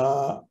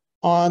on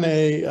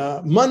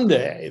a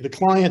Monday, the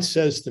client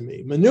says to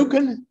me,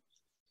 Mnookin,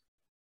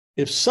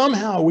 if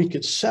somehow we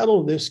could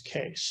settle this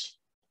case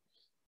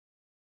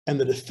and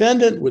the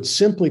defendant would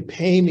simply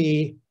pay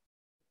me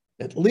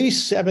at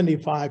least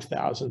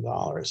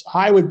 $75,000,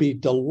 I would be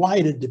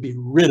delighted to be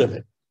rid of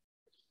it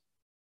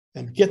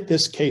and get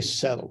this case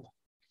settled.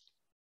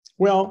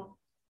 Well,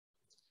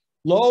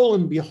 lo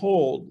and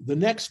behold, the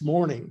next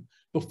morning,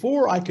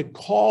 before I could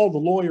call the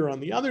lawyer on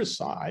the other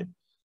side,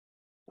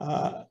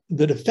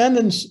 the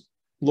defendant's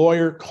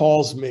lawyer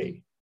calls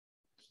me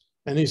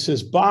and he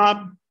says,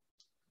 Bob,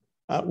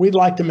 we'd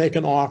like to make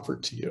an offer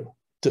to you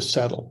to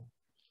settle.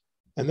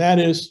 And that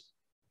is,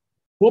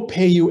 we'll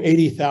pay you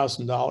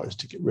 $80,000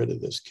 to get rid of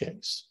this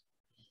case.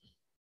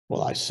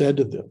 Well, I said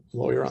to the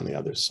lawyer on the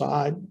other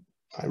side,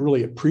 I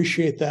really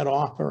appreciate that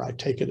offer. I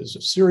take it as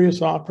a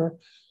serious offer.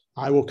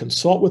 I will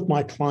consult with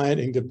my client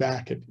and get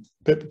back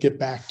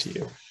to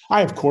you.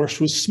 I, of course,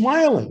 was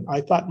smiling.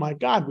 I thought, my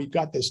God, we've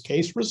got this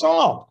case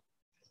resolved.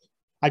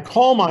 I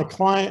call my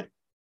client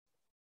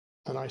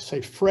and I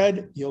say,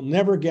 Fred, you'll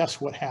never guess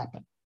what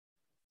happened.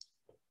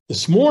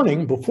 This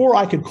morning, before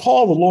I could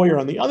call the lawyer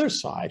on the other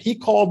side, he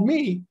called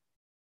me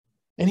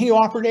and he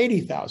offered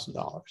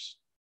 $80,000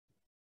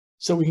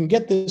 so we can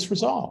get this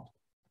resolved.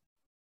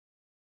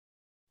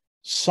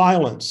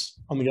 Silence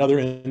on the other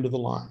end of the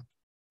line.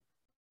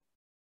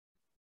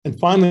 And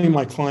finally,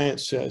 my client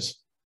says,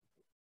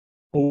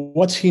 well,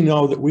 what's he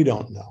know that we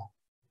don't know?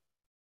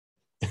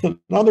 In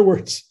other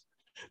words,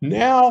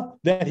 now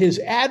that his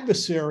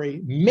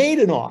adversary made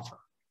an offer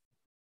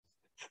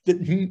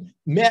that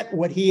met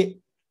what he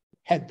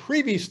had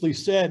previously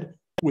said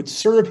would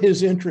serve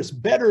his interests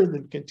better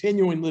than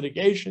continuing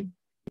litigation,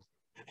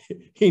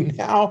 he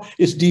now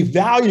is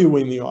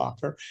devaluing the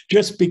offer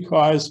just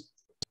because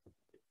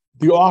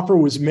the offer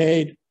was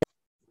made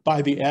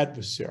by the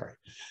adversary.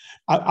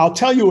 I'll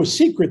tell you a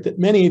secret that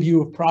many of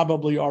you have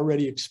probably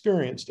already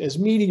experienced as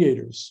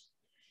mediators.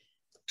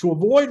 To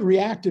avoid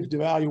reactive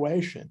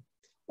devaluation,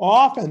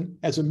 often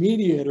as a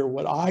mediator,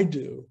 what I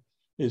do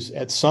is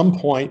at some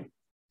point,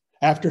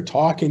 after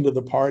talking to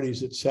the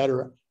parties, et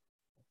cetera,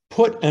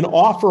 put an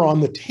offer on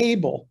the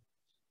table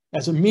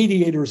as a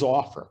mediator's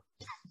offer.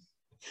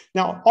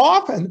 Now,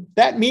 often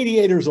that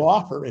mediator's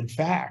offer, in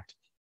fact,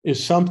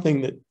 is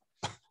something that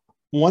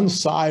one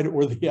side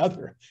or the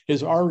other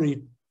has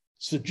already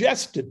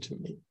suggested to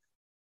me.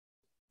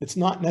 It's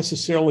not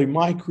necessarily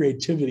my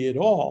creativity at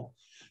all,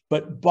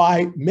 but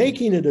by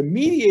making it a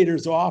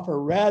mediator's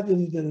offer rather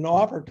than an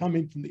offer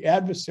coming from the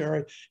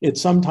adversary, it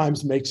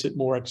sometimes makes it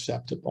more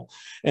acceptable.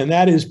 And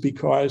that is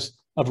because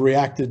of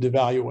reactive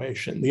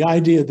devaluation. The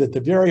idea that the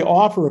very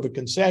offer of a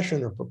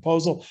concession or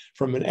proposal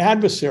from an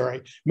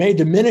adversary may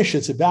diminish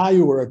its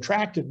value or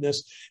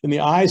attractiveness in the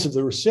eyes of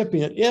the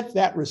recipient if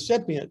that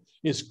recipient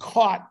is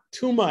caught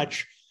too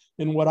much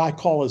in what I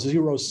call a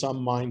zero-sum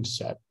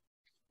mindset.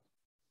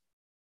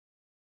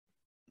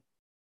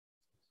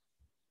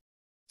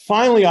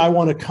 Finally, I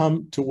want to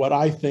come to what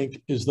I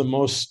think is the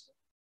most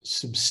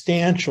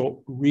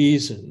substantial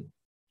reason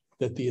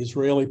that the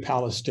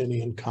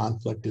Israeli-Palestinian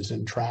conflict is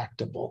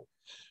intractable.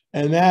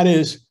 And that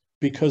is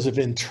because of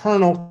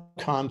internal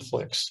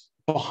conflicts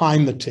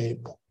behind the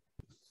table.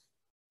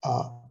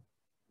 Among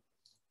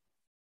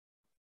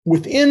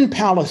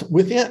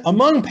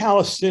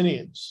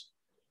Palestinians,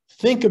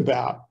 think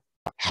about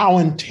how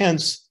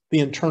intense the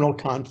internal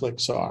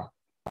conflicts are.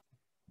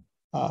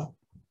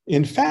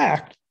 In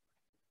fact,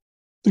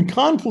 the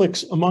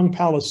conflicts among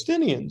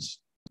Palestinians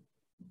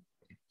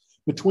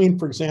between,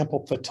 for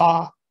example,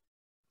 Fatah,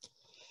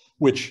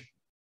 which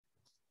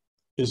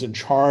is in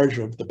charge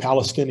of the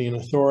Palestinian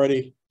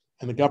Authority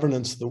and the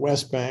governance of the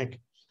West Bank,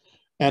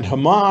 and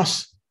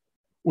Hamas,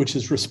 which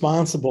is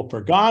responsible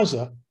for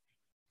Gaza,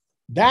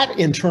 that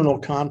internal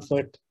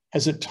conflict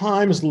has at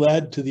times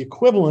led to the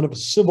equivalent of a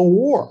civil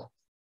war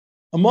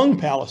among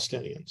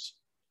Palestinians.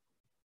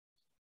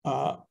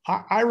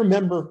 I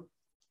remember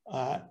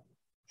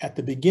at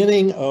the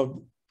beginning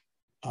of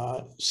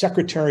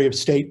Secretary of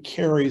State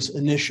Kerry's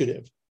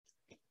initiative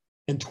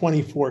in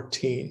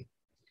 2014,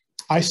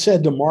 I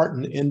said to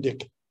Martin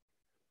Indyk,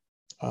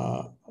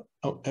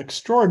 an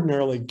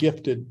extraordinarily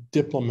gifted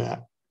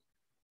diplomat,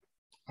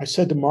 I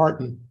said to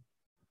Martin,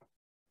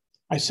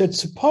 I said,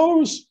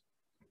 suppose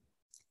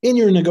in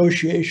your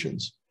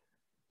negotiations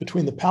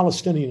between the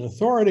Palestinian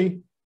Authority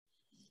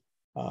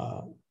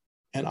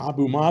and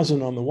Abu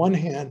Mazen on the one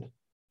hand,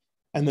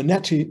 and the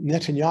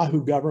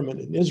Netanyahu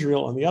government in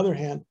Israel on the other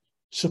hand,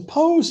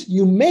 suppose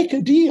you make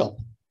a deal.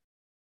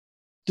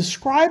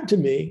 Describe to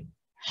me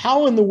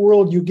how in the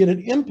world you get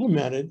it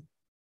implemented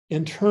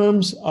in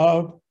terms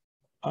of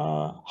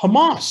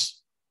Hamas.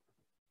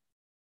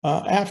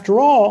 After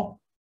all,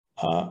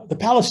 the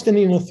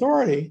Palestinian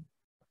Authority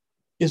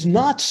is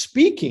not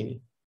speaking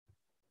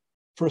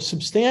for a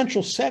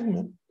substantial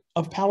segment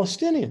of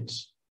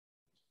Palestinians.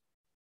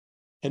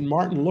 And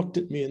Martin looked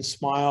at me and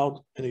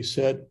smiled, and he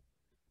said,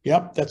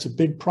 yep, that's a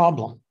big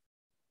problem.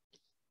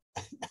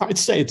 I'd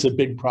say it's a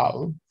big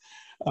problem.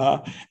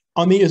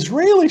 On the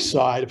Israeli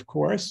side, of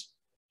course,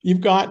 you've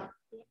got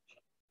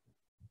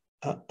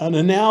an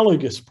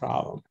analogous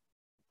problem.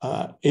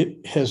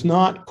 It has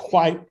not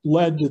quite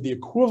led to the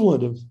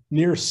equivalent of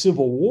near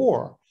civil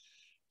war,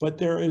 but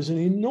there is an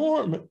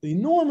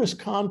enormous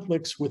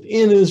conflicts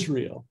within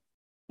Israel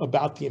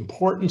about the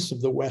importance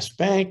of the West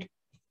Bank,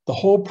 the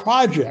whole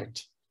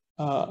project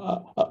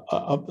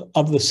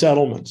of the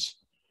settlements.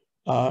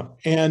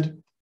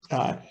 And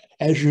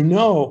as you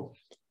know,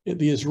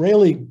 the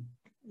Israeli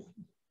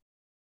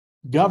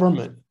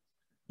government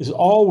is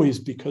always,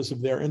 because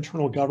of their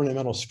internal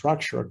governmental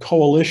structure, a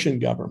coalition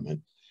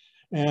government.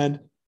 And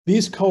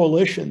these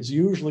coalitions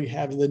usually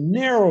have the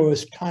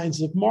narrowest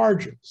kinds of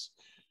margins.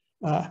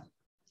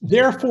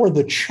 Therefore,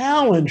 the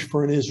challenge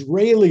for an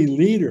Israeli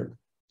leader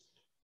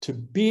to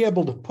be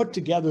able to put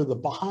together the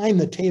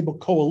behind-the-table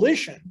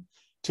coalition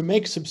to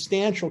make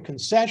substantial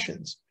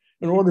concessions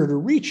in order to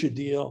reach a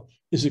deal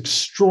is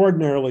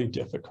extraordinarily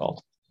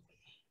difficult.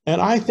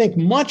 And I think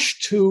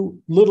much too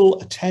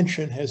little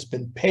attention has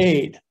been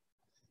paid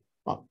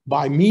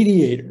by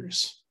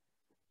mediators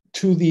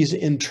to these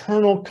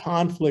internal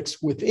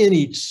conflicts within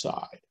each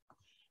side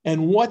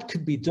and what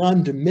could be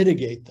done to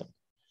mitigate them.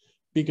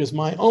 Because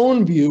my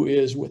own view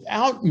is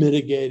without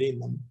mitigating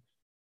them,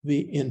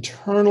 the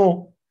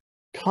internal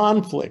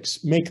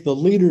conflicts make the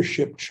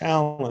leadership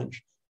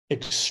challenge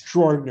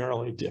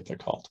extraordinarily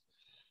difficult.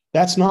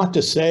 That's not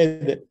to say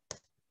that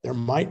there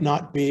might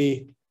not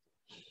be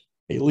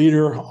a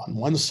leader on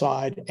one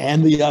side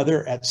and the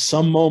other at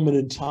some moment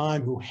in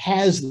time who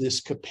has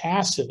this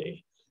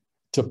capacity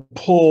to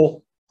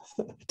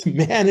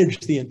manage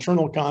the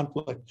internal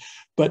conflict.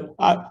 But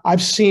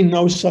I've seen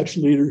no such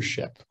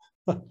leadership,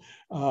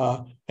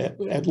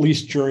 at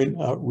least during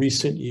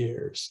recent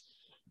years.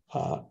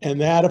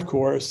 And that, of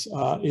course,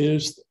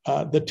 is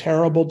the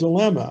terrible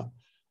dilemma.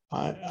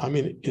 I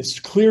mean, it's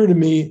clear to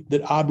me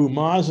that Abu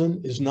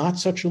Mazen is not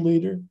such a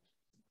leader,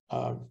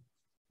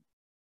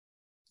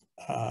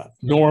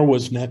 nor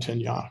was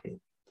Netanyahu.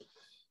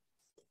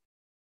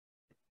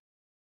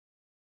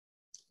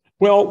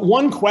 Well,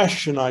 one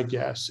question, I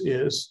guess,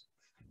 is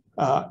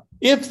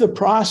if the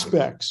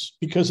prospects,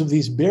 because of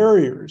these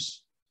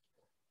barriers,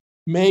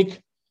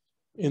 make,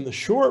 in the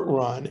short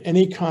run,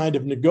 any kind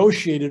of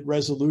negotiated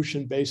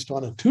resolution based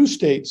on a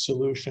two-state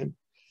solution,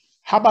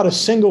 how about a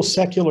single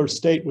secular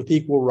state with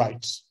equal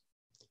rights?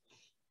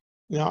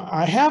 Now,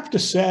 I have to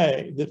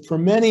say that for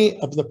many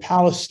of the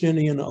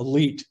Palestinian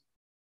elite,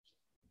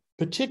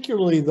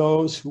 particularly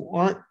those who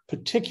aren't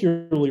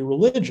particularly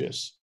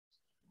religious,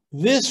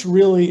 this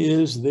really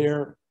is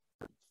their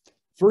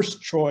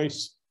first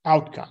choice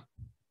outcome.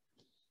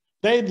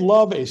 They'd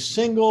love a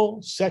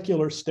single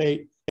secular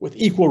state with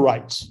equal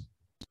rights.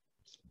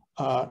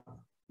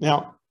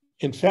 Now,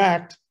 in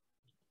fact,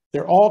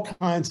 there are all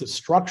kinds of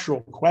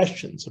structural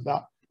questions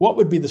about what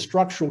would be the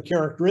structural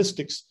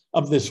characteristics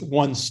of this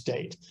one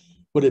state.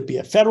 Would it be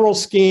a federal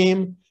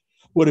scheme?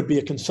 Would it be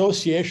a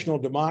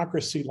consociational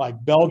democracy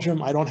like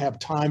Belgium? I don't have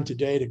time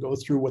today to go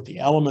through what the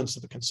elements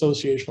of a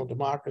consociational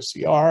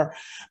democracy are,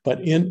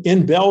 but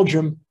in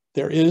Belgium,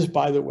 there is,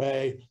 by the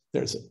way,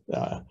 there's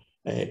a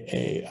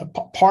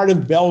part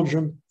of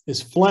Belgium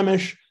is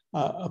Flemish,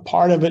 a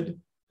part of it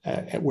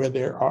where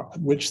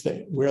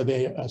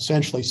they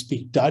essentially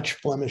speak Dutch.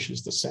 Flemish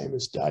is the same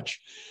as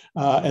Dutch,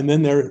 and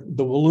then there's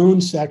the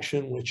Walloon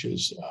section, which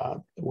is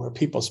where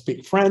people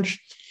speak French.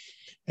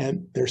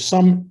 And there's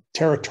some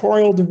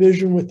territorial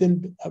division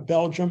within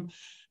Belgium.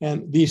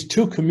 And these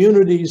two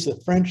communities, the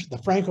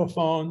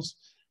Francophones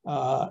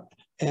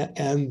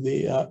and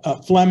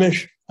the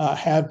Flemish,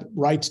 have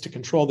rights to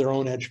control their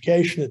own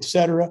education, et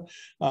cetera.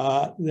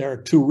 There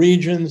are two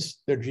regions,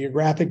 there are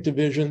geographic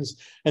divisions,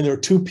 and there are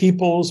two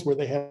peoples where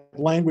they have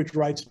language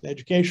rights and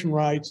education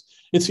rights.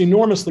 It's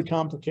enormously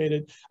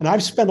complicated. And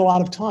I've spent a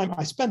lot of time.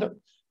 I spent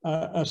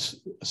a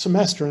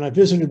semester and I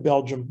visited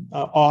Belgium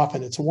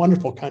often. It's a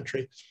wonderful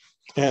country.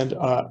 And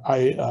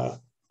by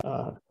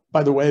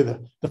the way,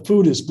 the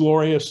food is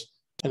glorious,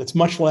 and it's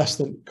much less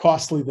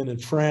costly than in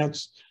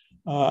France.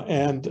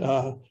 And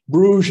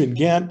Bruges and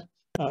Ghent,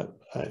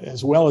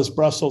 as well as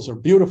Brussels, are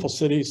beautiful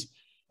cities.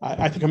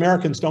 I think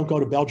Americans don't go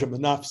to Belgium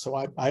enough, so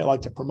I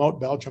like to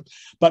promote Belgium.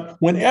 But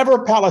whenever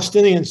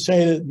Palestinians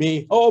say to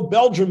me, "Oh,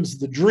 Belgium's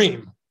the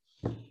dream,"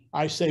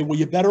 I say, well,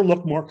 you better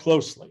look more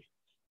closely,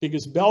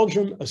 because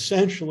Belgium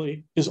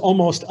essentially is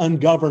almost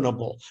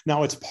ungovernable.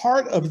 Now, it's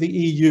part of the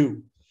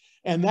EU.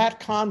 And that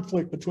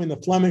conflict between the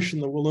Flemish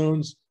and the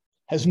Walloons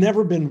has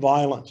never been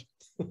violent.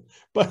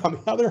 But on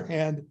the other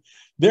hand,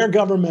 their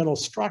governmental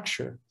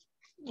structure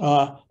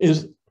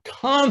is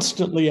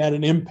constantly at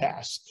an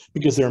impasse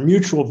because there are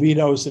mutual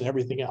vetoes and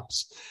everything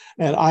else.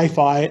 And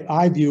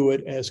I view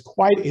it as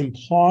quite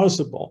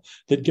implausible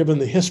that, given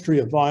the history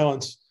of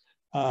violence,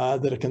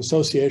 that a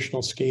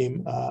consociational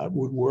scheme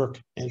would work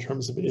in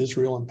terms of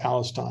Israel and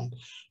Palestine.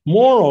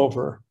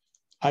 Moreover,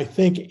 I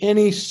think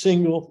any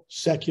single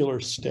secular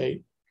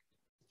state,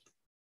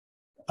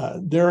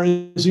 there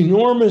is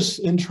enormous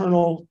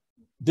internal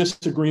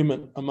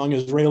disagreement among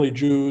Israeli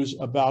Jews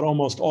about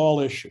almost all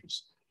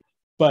issues.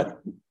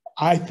 But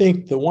I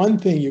think the one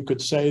thing you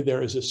could say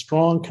there is a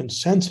strong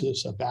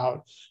consensus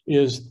about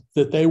is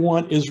that they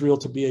want Israel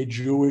to be a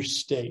Jewish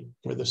state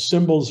where the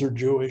symbols are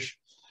Jewish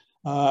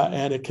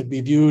and it can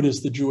be viewed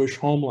as the Jewish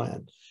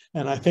homeland.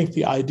 And I think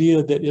the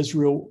idea that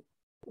Israel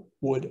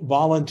would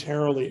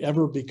voluntarily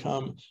ever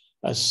become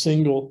a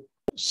single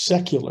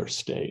secular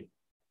state,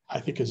 I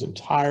think, is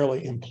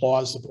entirely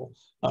implausible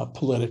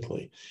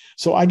politically.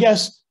 So I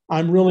guess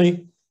I'm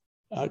really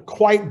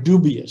quite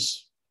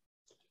dubious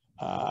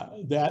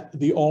that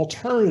the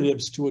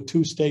alternatives to a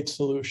two-state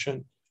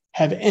solution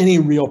have any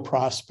real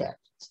prospect.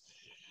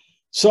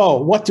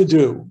 So what to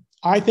do?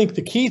 I think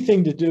the key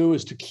thing to do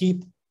is to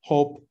keep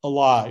hope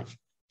alive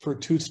for a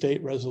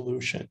two-state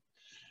resolution.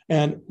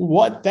 And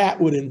what that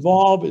would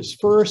involve is,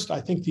 first,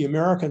 I think the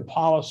American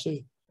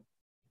policy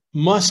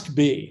must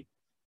be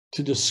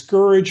to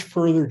discourage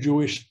further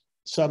Jewish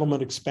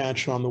settlement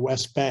expansion on the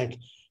West Bank,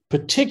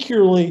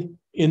 particularly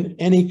in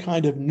any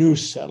kind of new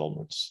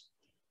settlements.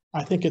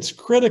 I think it's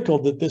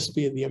critical that this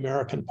be the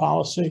American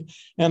policy.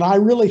 And I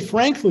really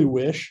frankly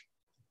wish,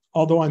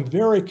 although I'm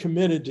very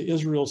committed to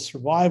Israel's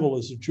survival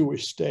as a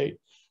Jewish state,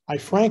 I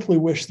frankly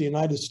wish the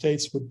United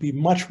States would be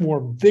much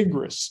more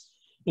vigorous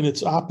in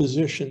its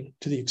opposition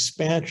to the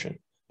expansion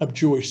of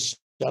Jewish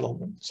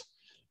settlements.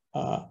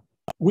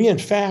 We, in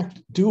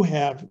fact, do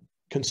have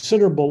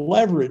considerable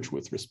leverage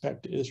with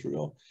respect to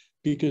Israel,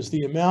 because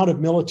the amount of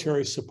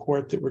military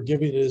support that we're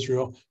giving to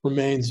Israel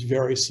remains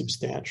very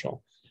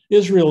substantial.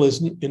 Israel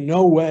is in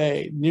no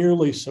way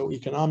nearly so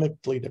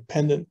economically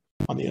dependent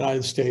on the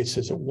United States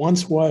as it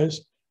once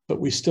was, but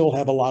we still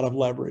have a lot of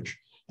leverage.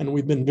 And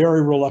we've been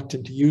very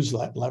reluctant to use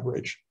that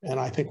leverage, and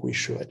I think we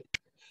should.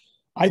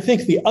 I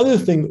think the other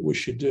thing that we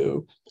should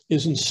do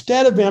is,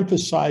 instead of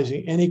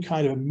emphasizing any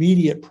kind of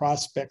immediate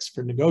prospects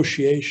for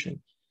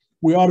negotiation,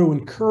 we ought to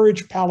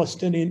encourage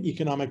Palestinian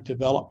economic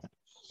development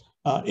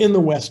in the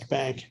West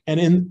Bank and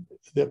in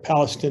the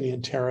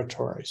Palestinian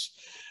territories.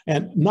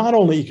 And not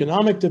only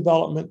economic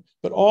development,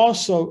 but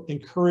also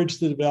encourage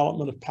the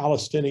development of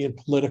Palestinian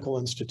political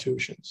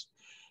institutions.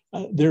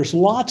 There's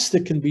lots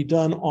that can be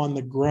done on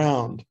the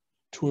ground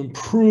to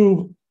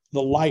improve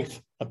the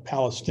life of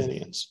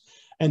Palestinians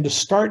and to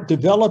start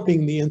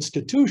developing the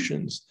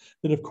institutions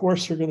that, of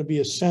course, are going to be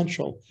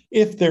essential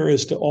if there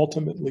is to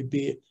ultimately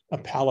be a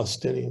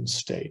Palestinian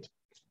state.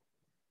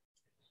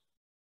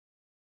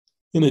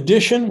 In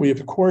addition, we,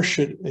 of course,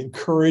 should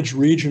encourage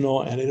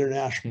regional and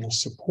international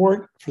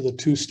support for the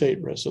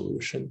two-state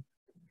resolution.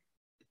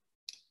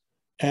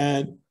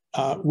 And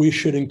we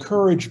should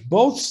encourage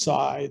both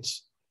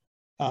sides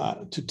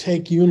to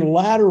take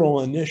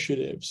unilateral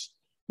initiatives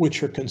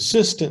which are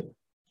consistent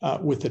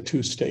with the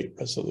two-state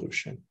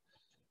resolution.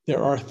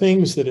 There are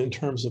things that, in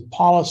terms of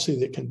policy,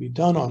 that can be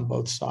done on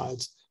both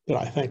sides that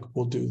I think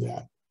will do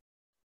that.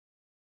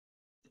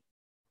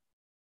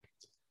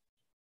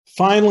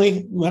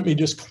 Finally, let me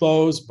just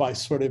close by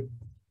sort of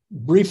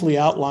briefly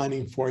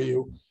outlining for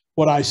you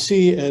what I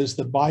see as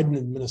the Biden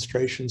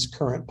administration's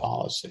current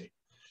policy.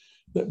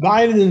 The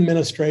Biden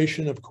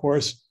administration, of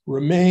course,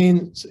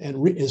 remains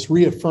and is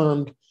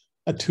reaffirmed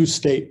a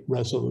two-state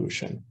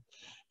resolution.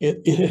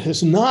 It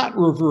has not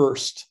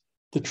reversed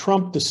the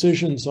Trump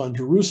decisions on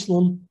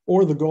Jerusalem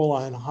or the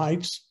Golan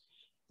Heights,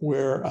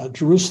 where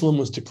Jerusalem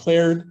was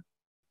declared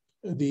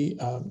the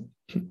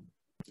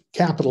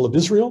capital of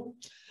Israel.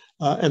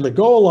 And the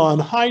Golan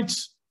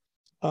Heights,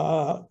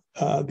 the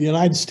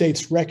United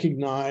States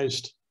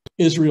recognized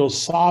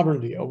Israel's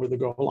sovereignty over the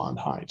Golan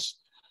Heights.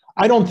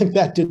 I don't think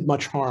that did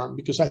much harm,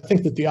 because I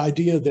think that the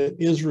idea that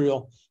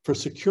Israel, for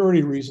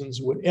security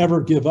reasons, would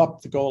ever give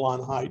up the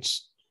Golan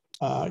Heights,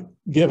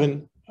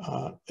 given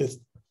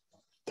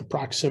the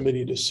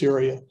proximity to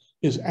Syria,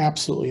 is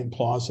absolutely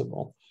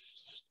implausible.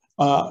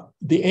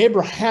 The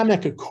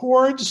Abrahamic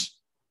Accords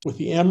with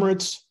the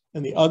Emirates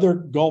and the other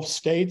Gulf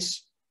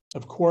states,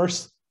 of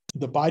course,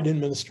 the Biden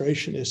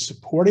administration is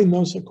supporting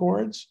those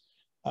accords,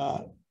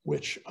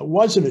 which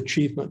was an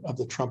achievement of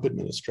the Trump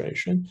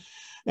administration.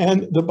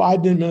 And the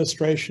Biden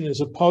administration is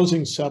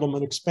opposing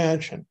settlement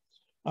expansion.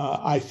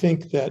 I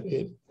think that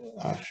it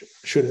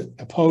should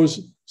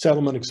oppose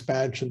settlement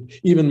expansion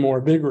even more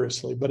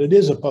vigorously, but it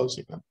is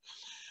opposing them.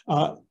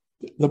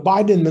 The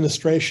Biden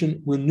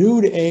administration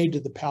renewed aid to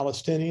the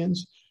Palestinians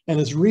and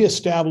has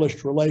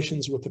reestablished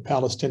relations with the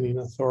Palestinian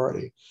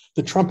Authority.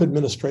 The Trump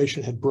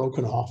administration had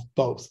broken off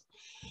both.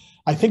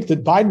 I think the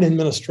Biden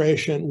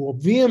administration will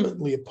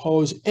vehemently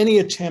oppose any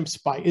attempts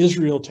by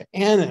Israel to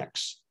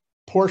annex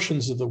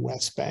portions of the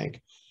West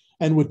Bank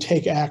and would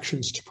take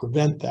actions to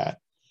prevent that.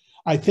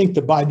 I think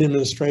the Biden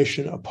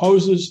administration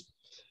opposes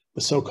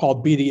the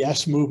so-called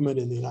BDS movement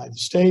in the United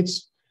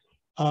States,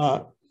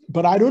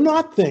 but I do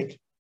not think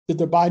that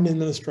the Biden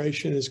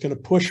administration is going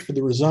to push for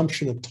the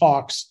resumption of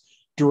talks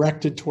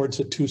directed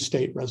towards a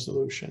two-state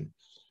resolution,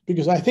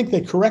 because I think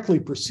they correctly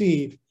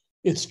perceive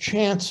its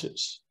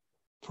chances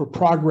for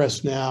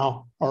progress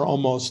now are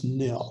almost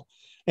nil.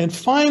 And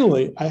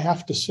finally, I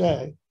have to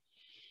say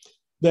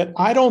that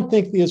I don't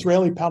think the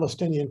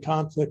Israeli-Palestinian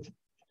conflict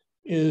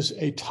is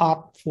a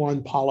top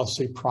foreign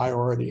policy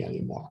priority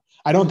anymore.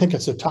 I don't think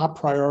it's a top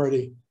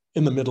priority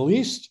in the Middle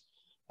East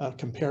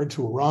compared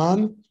to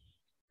Iran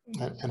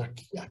and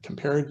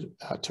compared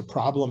to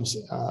problems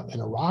in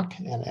Iraq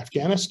and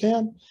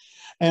Afghanistan.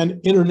 And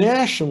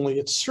internationally,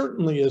 it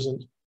certainly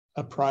isn't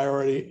a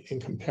priority in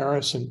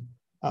comparison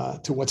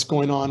to what's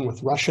going on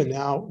with Russia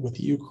now, with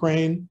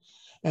Ukraine,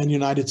 and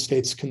United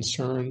States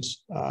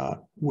concerns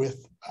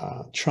with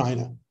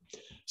China.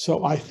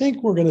 So I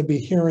think we're going to be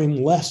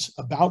hearing less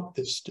about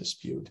this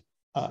dispute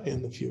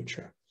in the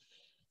future.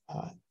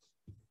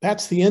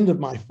 That's the end of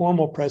my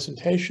formal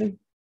presentation.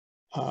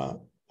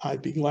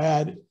 I'd be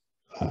glad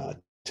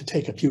to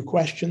take a few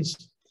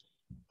questions.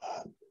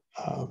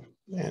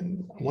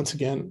 And once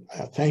again,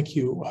 thank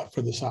you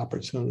for this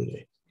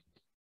opportunity.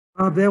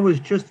 Bob, that was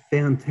just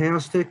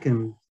fantastic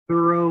and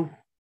thorough,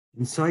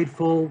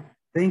 insightful.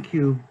 Thank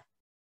you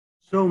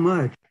so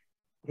much.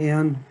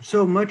 And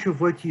so much of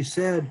what you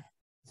said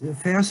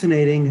is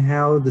fascinating,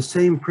 how the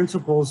same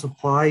principles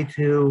apply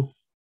to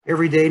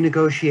everyday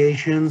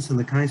negotiations and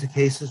the kinds of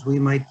cases we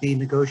might be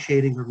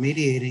negotiating or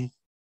mediating.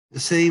 The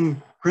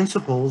same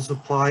principles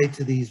apply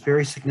to these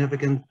very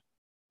significant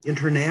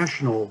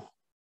international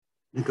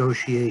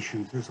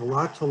negotiations. There's a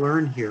lot to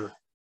learn here.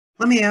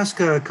 Let me ask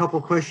a couple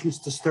questions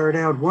to start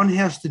out. One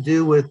has to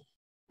do with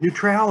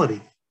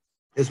neutrality.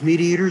 As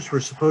mediators, we're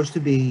supposed to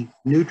be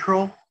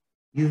neutral.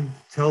 You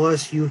tell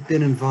us you've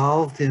been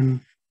involved in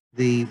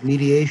the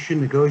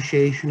mediation,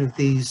 negotiation of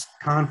these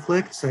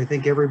conflicts. I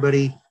think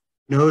everybody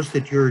knows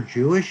that you're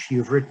Jewish.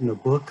 You've written a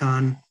book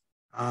on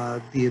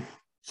the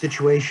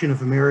situation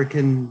of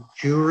American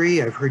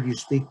Jewry. I've heard you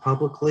speak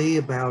publicly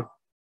about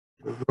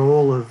the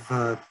role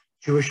of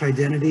Jewish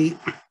identity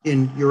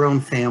in your own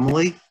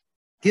family.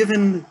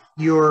 given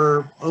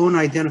your own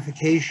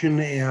identification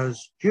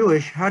as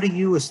Jewish, how do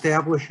you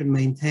establish and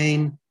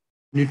maintain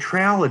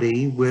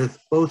neutrality with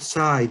both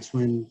sides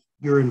when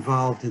you're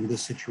involved in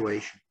this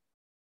situation?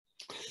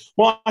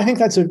 Well, I think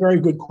that's a very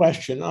good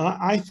question.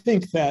 I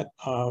think that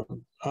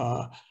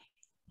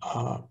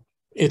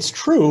it's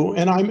true,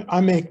 and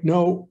I make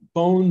no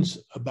bones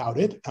about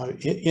it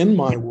in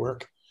my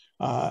work,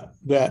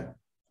 that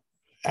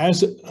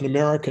as an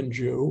American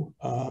Jew,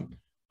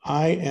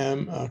 I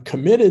am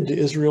committed to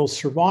Israel's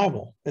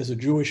survival as a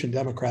Jewish and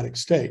democratic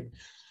state.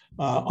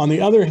 On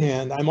the other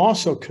hand, I'm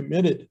also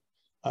committed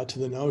to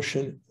the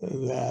notion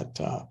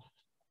that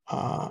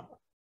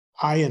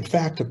I, in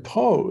fact,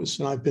 oppose,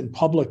 and I've been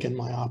public in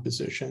my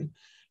opposition,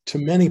 to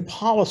many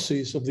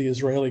policies of the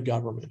Israeli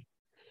government.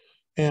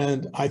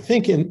 And I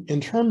think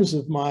in terms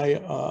of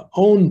my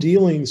own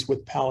dealings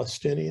with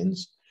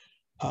Palestinians,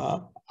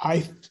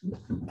 I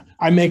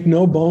make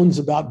no bones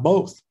about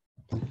both.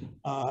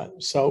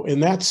 So in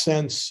that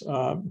sense,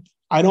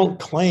 I don't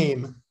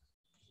claim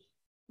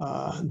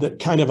that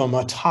kind of I'm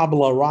a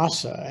tabula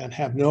rasa and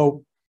have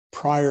no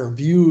prior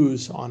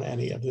views on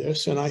any of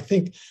this. And I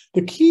think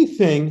the key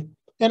thing,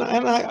 and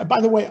I,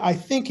 by the way, I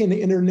think in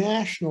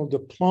international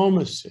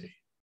diplomacy,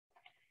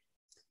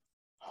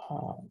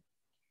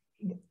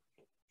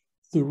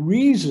 the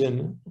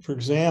reason, for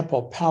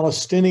example,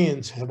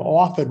 Palestinians have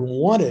often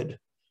wanted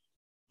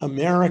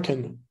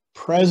American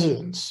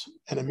presidents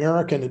and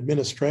American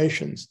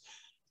administrations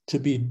to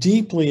be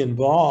deeply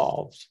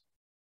involved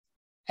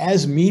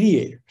as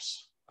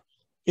mediators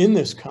in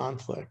this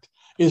conflict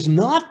is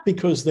not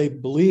because they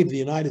believe the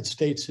United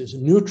States is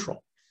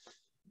neutral.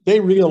 They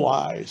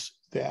realize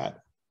that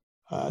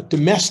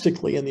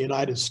domestically in the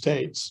United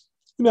States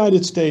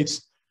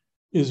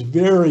is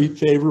very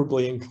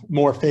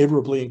more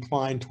favorably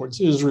inclined towards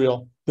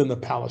Israel than the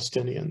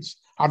Palestinians.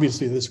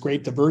 Obviously, there's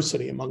great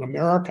diversity among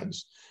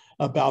Americans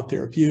about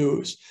their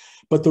views.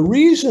 But the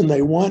reason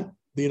they want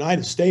the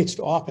United States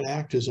to often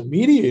act as a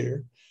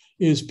mediator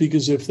is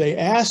because if they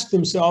ask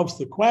themselves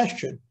the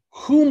question,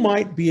 who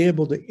might be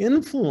able to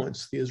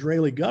influence the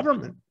Israeli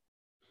government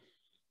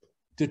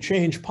to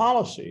change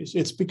policies,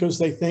 it's because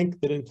they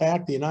think that, in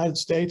fact, the United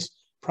States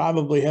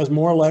probably has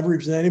more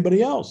leverage than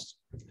anybody else.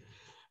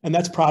 And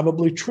that's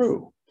probably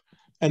true.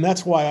 And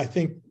that's why I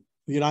think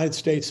the United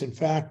States, in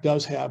fact,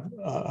 does have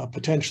a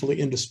potentially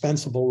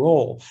indispensable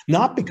role,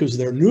 not because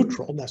they're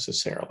neutral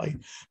necessarily,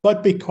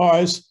 but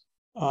because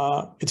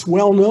it's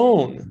well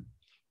known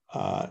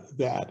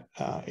that,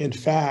 in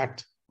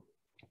fact,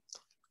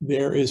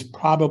 there is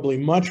probably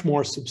much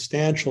more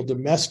substantial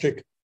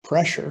domestic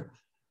pressure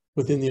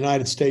within the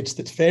United States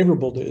that's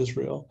favorable to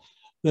Israel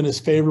than is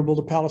favorable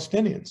to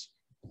Palestinians.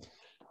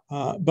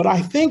 But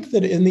I think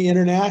that in the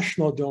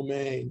international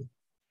domain,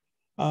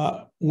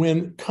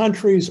 when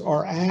countries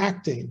are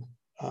acting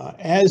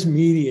as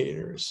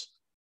mediators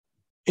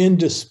in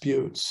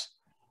disputes,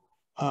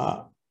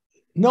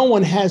 no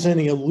one has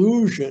any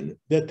illusion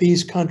that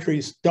these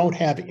countries don't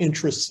have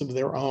interests of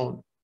their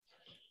own.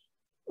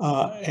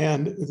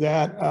 And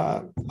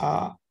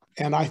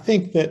I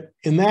think that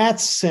in that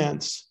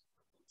sense,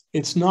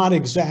 it's not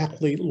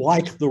exactly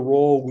like the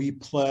role we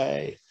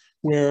play,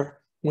 where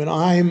when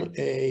I'm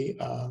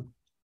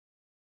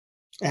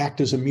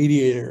act as a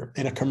mediator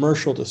in a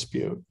commercial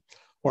dispute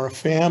or a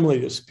family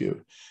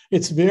dispute,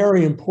 it's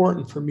very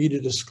important for me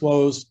to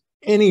disclose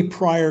any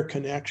prior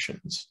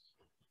connections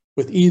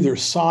with either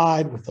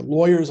side, with the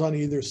lawyers on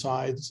either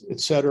side, et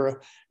cetera.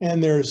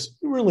 And there's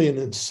really an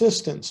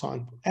insistence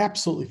on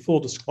absolutely full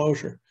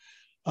disclosure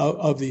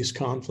of these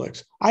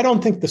conflicts. I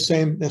don't think the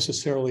same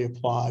necessarily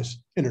applies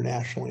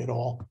internationally at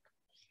all.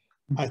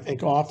 I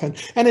think often,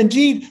 and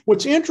indeed,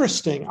 what's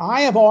interesting,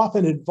 I have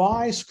often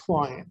advised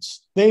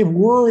clients, they've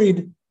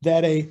worried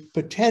that a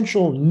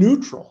potential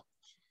neutral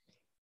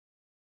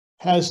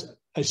has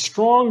a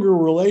stronger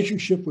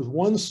relationship with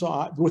one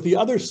side, with the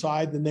other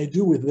side than they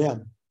do with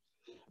them.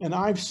 And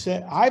I've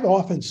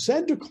often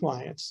said to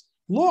clients,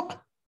 look,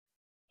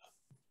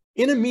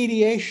 in a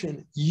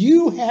mediation,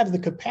 you have the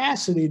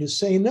capacity to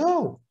say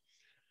no.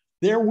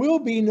 There will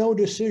be no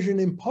decision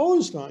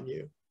imposed on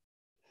you.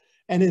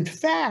 And in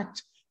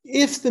fact,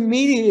 if the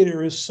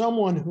mediator is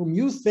someone whom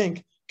you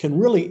think can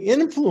really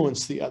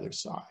influence the other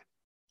side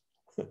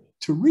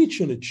to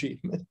reach an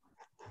achievement,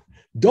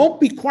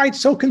 don't be quite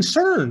so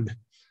concerned,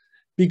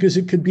 because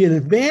it could be an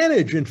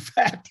advantage, in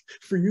fact,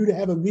 for you to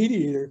have a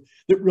mediator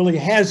that really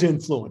has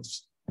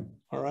influence,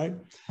 all right?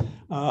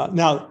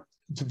 Now,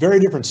 it's a very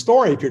different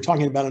story if you're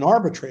talking about an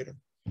arbitrator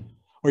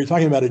or you're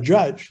talking about a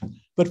judge.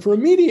 But for a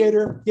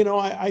mediator, you know,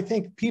 I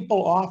think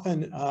people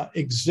often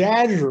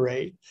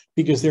exaggerate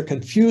because they're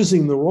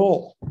confusing the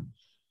role.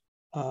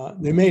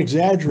 They may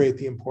exaggerate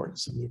the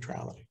importance of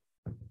neutrality.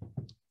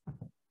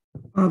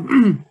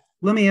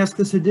 Let me ask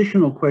this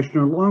additional question.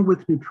 Along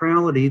with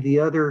neutrality, the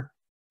other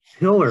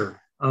pillar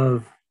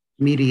of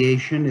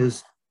mediation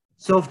is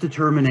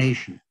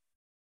self-determination.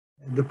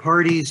 The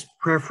party's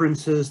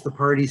preferences, the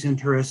party's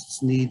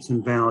interests, needs,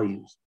 and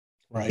values.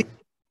 Right.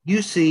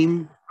 You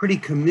seem pretty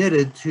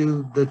committed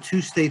to the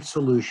two-state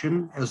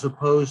solution as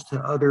opposed to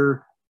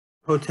other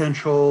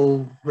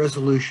potential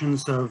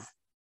resolutions of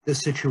this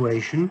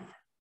situation.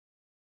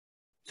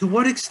 To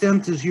what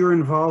extent does your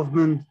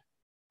involvement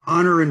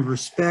honor and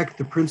respect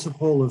the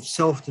principle of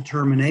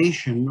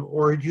self-determination,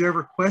 or do you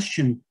ever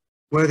question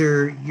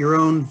whether your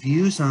own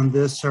views on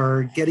this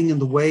are getting in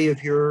the way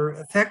of your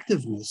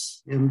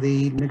effectiveness in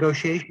the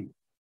negotiation?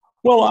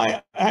 Well,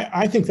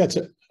 I think that's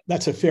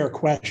a fair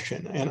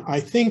question. And I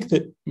think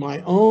that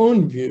my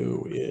own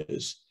view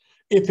is,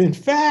 if in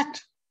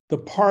fact the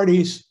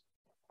parties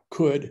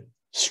could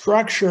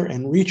structure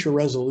and reach a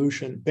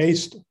resolution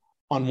based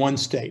on one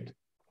state,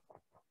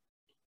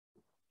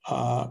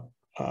 I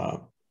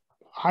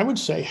would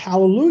say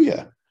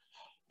hallelujah.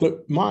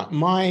 But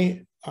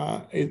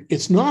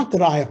it's not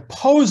that I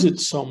oppose it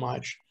so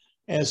much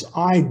as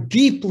I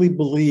deeply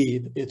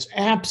believe it's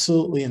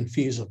absolutely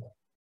infeasible.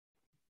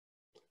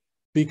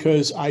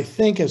 Because I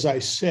think, as I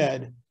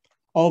said,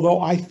 although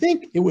I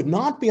think it would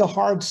not be a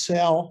hard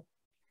sell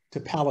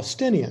to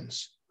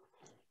Palestinians,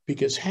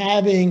 because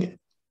having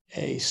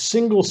a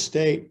single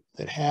state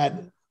that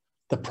had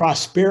the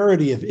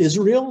prosperity of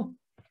Israel,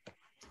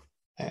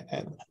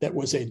 that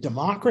was a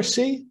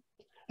democracy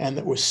and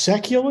that was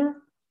secular,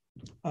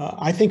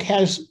 I think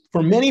has,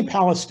 for many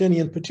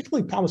Palestinian,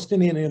 particularly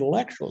Palestinian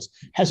intellectuals,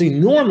 has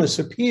enormous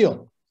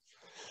appeal.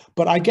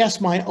 But I guess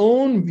my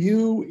own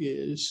view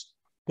is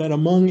that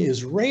among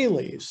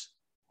Israelis,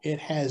 it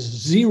has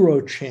zero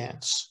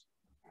chance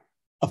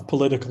of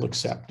political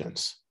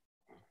acceptance.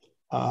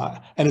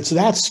 And it's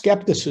that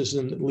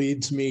skepticism that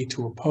leads me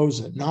to oppose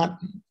it.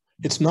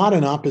 It's not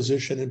an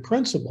opposition in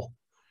principle.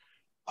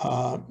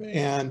 I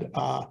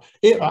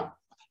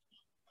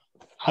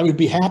would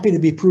be happy to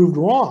be proved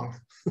wrong,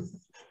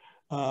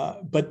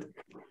 but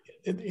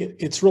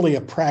it's really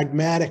a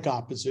pragmatic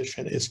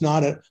opposition. It's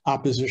not an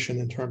opposition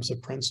in terms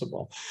of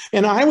principle.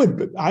 And I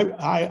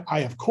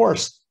of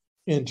course,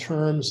 in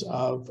terms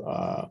of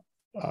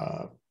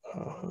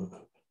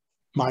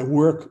my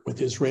work with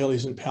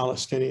Israelis and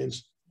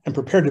Palestinians, am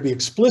prepared to be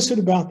explicit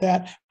about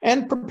that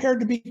and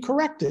prepared to be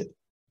corrected.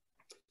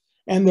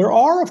 And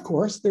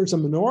there's a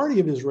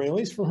minority of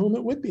Israelis for whom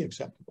it would be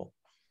acceptable.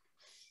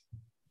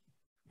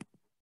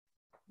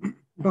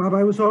 Bob,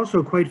 I was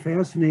also quite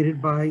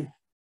fascinated by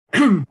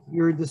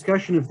your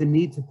discussion of the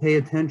need to pay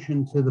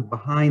attention to the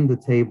behind the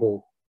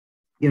table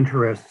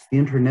interests, the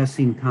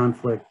internecine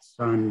conflicts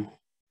on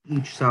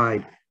each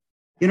side.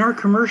 In our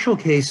commercial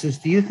cases,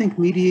 do you think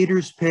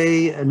mediators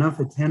pay enough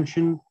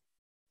attention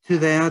to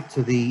that,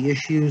 to the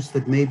issues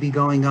that may be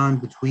going on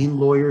between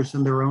lawyers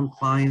and their own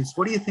clients?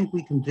 What do you think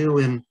we can do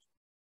in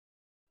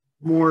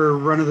more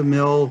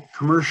run-of-the-mill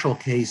commercial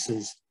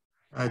cases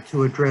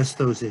to address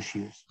those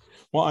issues?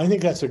 Well, I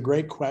think that's a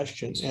great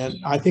question. And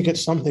I think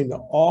it's something to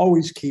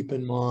always keep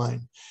in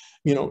mind.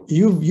 You know,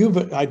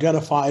 you've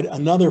identified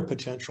another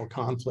potential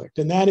conflict,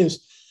 and that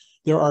is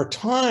there are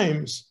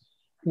times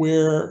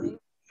where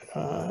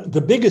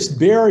the biggest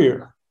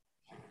barrier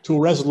to a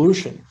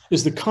resolution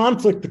is the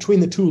conflict between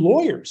the two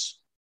lawyers,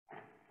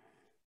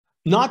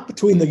 not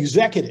between the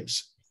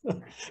executives.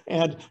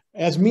 And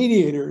as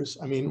mediators,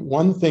 I mean,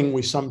 one thing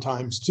we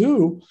sometimes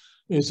do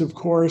is, of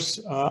course,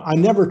 I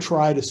never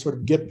try to sort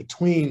of get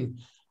between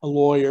a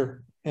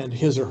lawyer and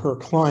his or her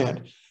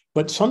client,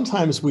 but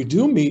sometimes we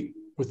do meet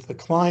with the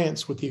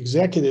clients, with the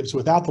executives,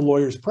 without the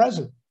lawyers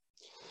present.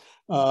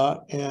 I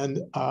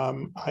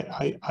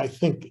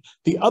think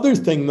the other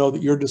thing, though,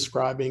 that you're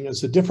describing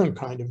is a different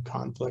kind of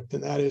conflict,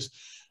 and that is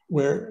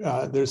where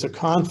there's a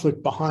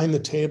conflict behind the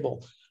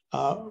table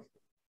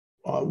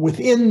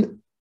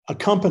within a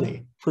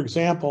company. For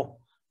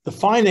example, the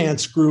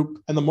finance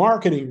group and the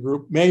marketing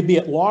group may be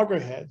at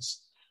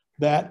loggerheads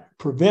that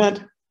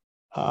prevent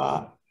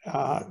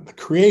the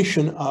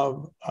creation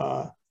of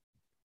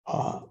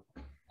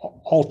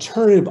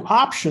alternative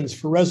options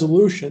for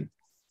resolution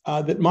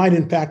that might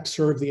in fact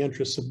serve the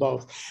interests of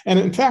both. And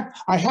in fact,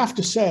 I have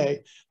to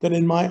say that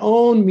in my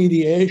own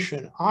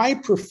mediation, I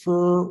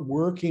prefer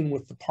working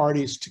with the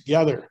parties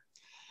together.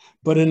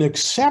 But an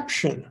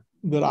exception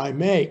that I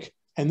make,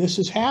 and this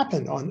has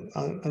happened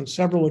on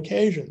several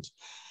occasions,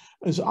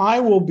 is I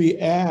will be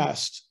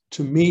asked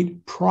to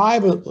meet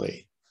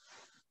privately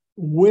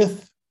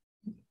with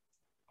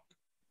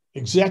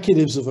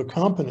executives of a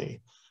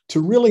company to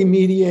really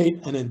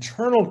mediate an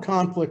internal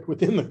conflict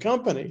within the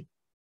company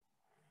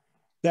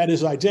that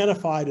is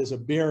identified as a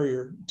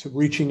barrier to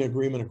reaching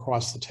agreement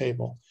across the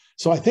table.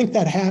 So I think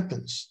that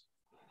happens.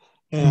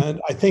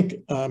 And I think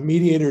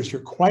mediators,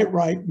 you're quite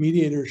right,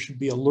 mediators should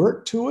be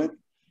alert to it.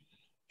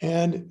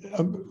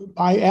 And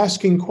by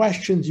asking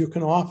questions, you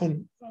can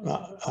often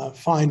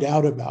find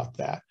out about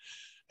that.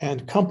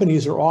 And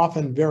companies are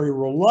often very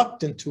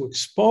reluctant to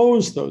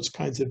expose those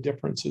kinds of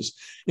differences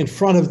in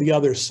front of the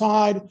other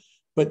side.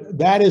 But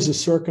that is a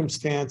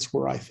circumstance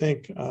where I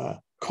think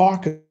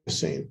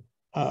caucusing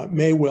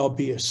may well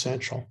be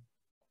essential.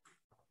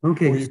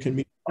 Okay, you can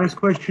meet. Last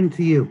question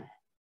to you.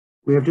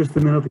 We have just a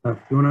minute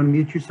left. You want to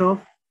unmute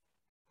yourself?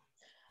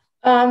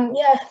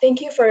 Yeah,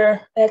 thank you for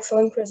your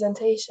excellent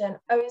presentation.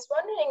 I was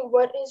wondering,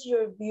 what is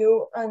your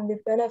view on the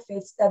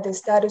benefits that the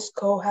status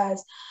quo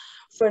has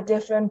for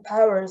different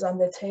powers on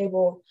the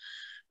table,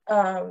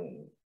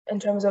 in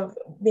terms of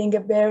being a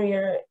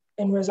barrier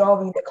in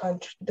resolving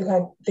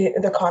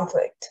the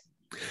conflict?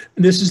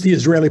 This is the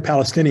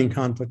Israeli-Palestinian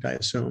conflict, I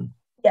assume.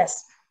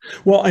 Yes.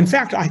 Well, in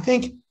fact, I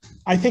think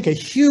a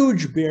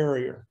huge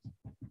barrier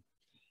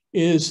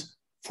is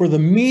for the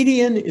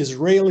median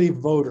Israeli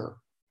voter.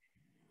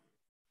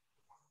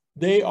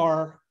 They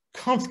are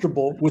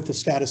comfortable with the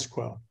status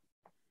quo.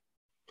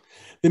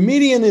 The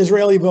median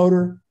Israeli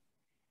voter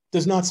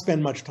does not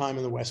spend much time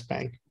in the West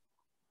Bank.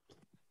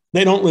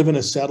 They don't live in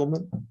a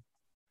settlement.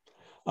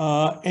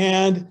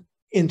 And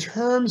in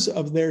terms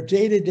of their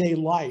day-to-day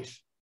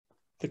life,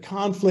 the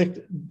conflict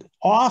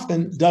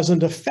often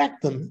doesn't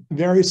affect them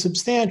very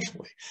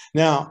substantially.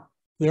 Now,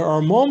 there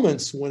are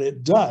moments when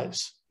it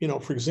does. You know,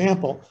 for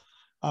example,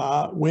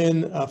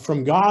 when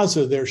from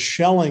Gaza, there's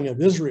shelling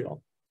of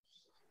Israel,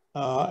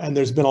 and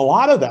there's been a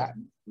lot of that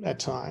at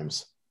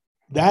times.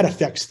 That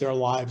affects their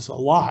lives a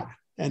lot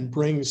and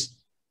brings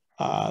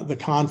the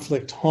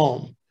conflict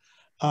home.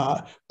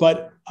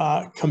 But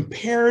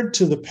compared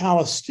to the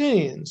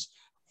Palestinians,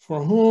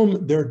 for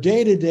whom their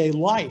day-to-day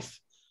life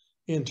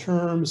in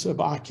terms of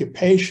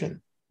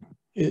occupation,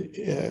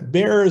 it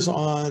bears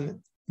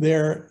on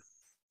their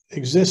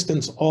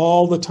existence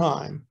all the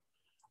time,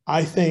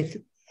 I think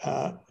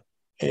a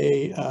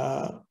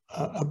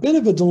bit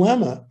of a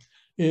dilemma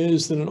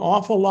is that an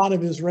awful lot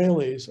of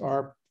Israelis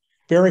are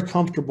very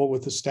comfortable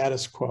with the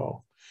status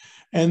quo.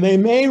 And they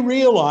may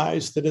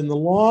realize that in the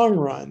long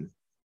run,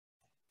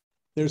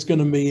 there's going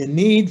to be a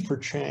need for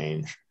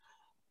change.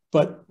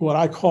 But what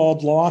I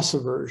called loss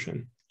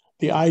aversion,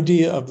 the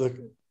idea of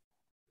the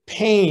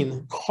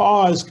pain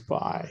caused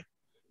by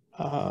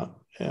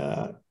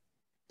the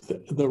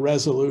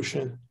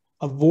resolution,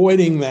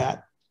 avoiding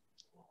that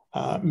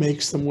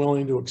makes them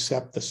willing to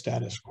accept the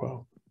status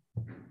quo.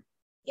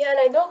 Yeah, and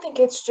I don't think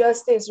it's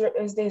just the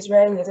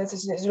Israelis.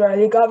 It's the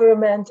Israeli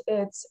government,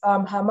 it's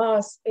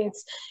Hamas,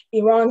 it's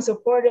Iran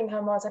supporting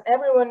Hamas, and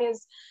everyone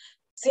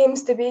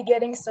seems to be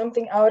getting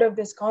something out of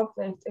this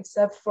conflict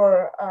except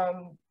for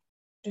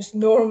just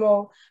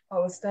normal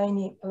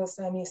Palestinian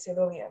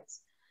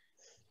civilians.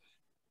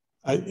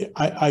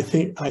 I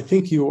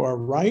think you are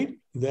right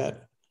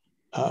that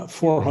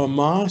for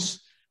Hamas,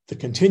 the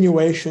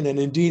continuation and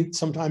indeed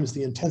sometimes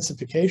the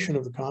intensification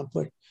of the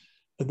conflict,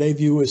 they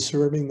view as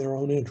serving their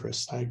own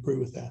interests. I agree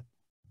with that.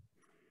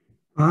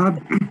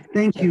 Bob,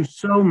 thank you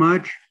so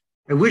much.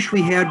 I wish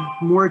we had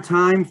more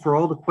time for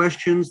all the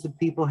questions that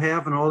people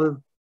have and all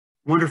the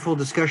wonderful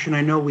discussion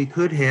I know we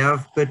could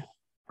have, but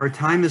our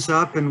time is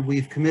up and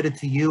we've committed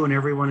to you and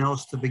everyone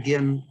else to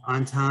begin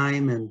on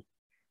time and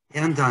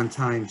end on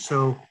time.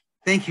 So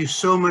thank you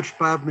so much,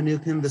 Bob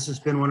Mnookin. This has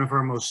been one of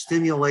our most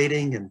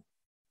stimulating and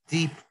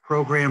deep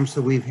programs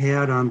that we've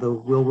had on the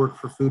Will Work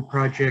for Food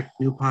Project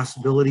New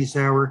Possibilities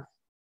Hour.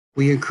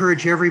 We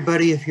encourage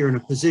everybody, if you're in a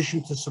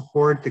position to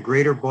support the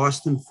Greater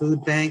Boston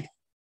Food Bank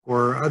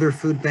or other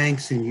food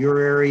banks in your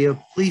area,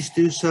 please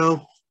do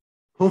so.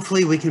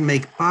 Hopefully we can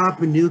make Bob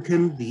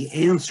Mnookin the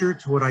answer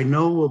to what I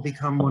know will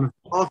become one of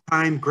the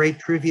all-time great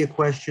trivia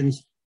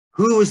questions.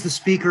 Who was the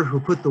speaker who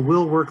put the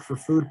Will Work for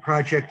Food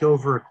Project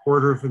over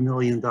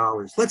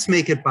 $250,000? Let's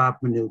make it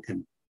Bob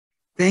Mnookin.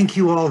 Thank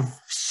you all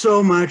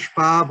so much,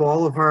 Bob,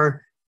 all of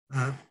our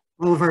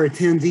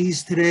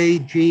attendees today,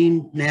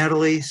 Jean,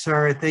 Natalie,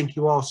 Sarah, thank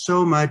you all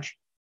so much.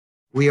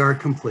 We are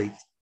complete.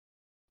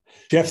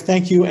 Jeff,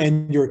 thank you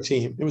and your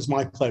team. It was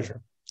my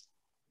pleasure.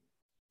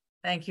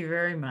 Thank you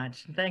very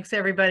much. Thanks,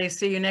 everybody.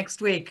 See you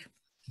next week.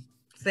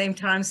 Same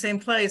time, same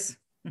place.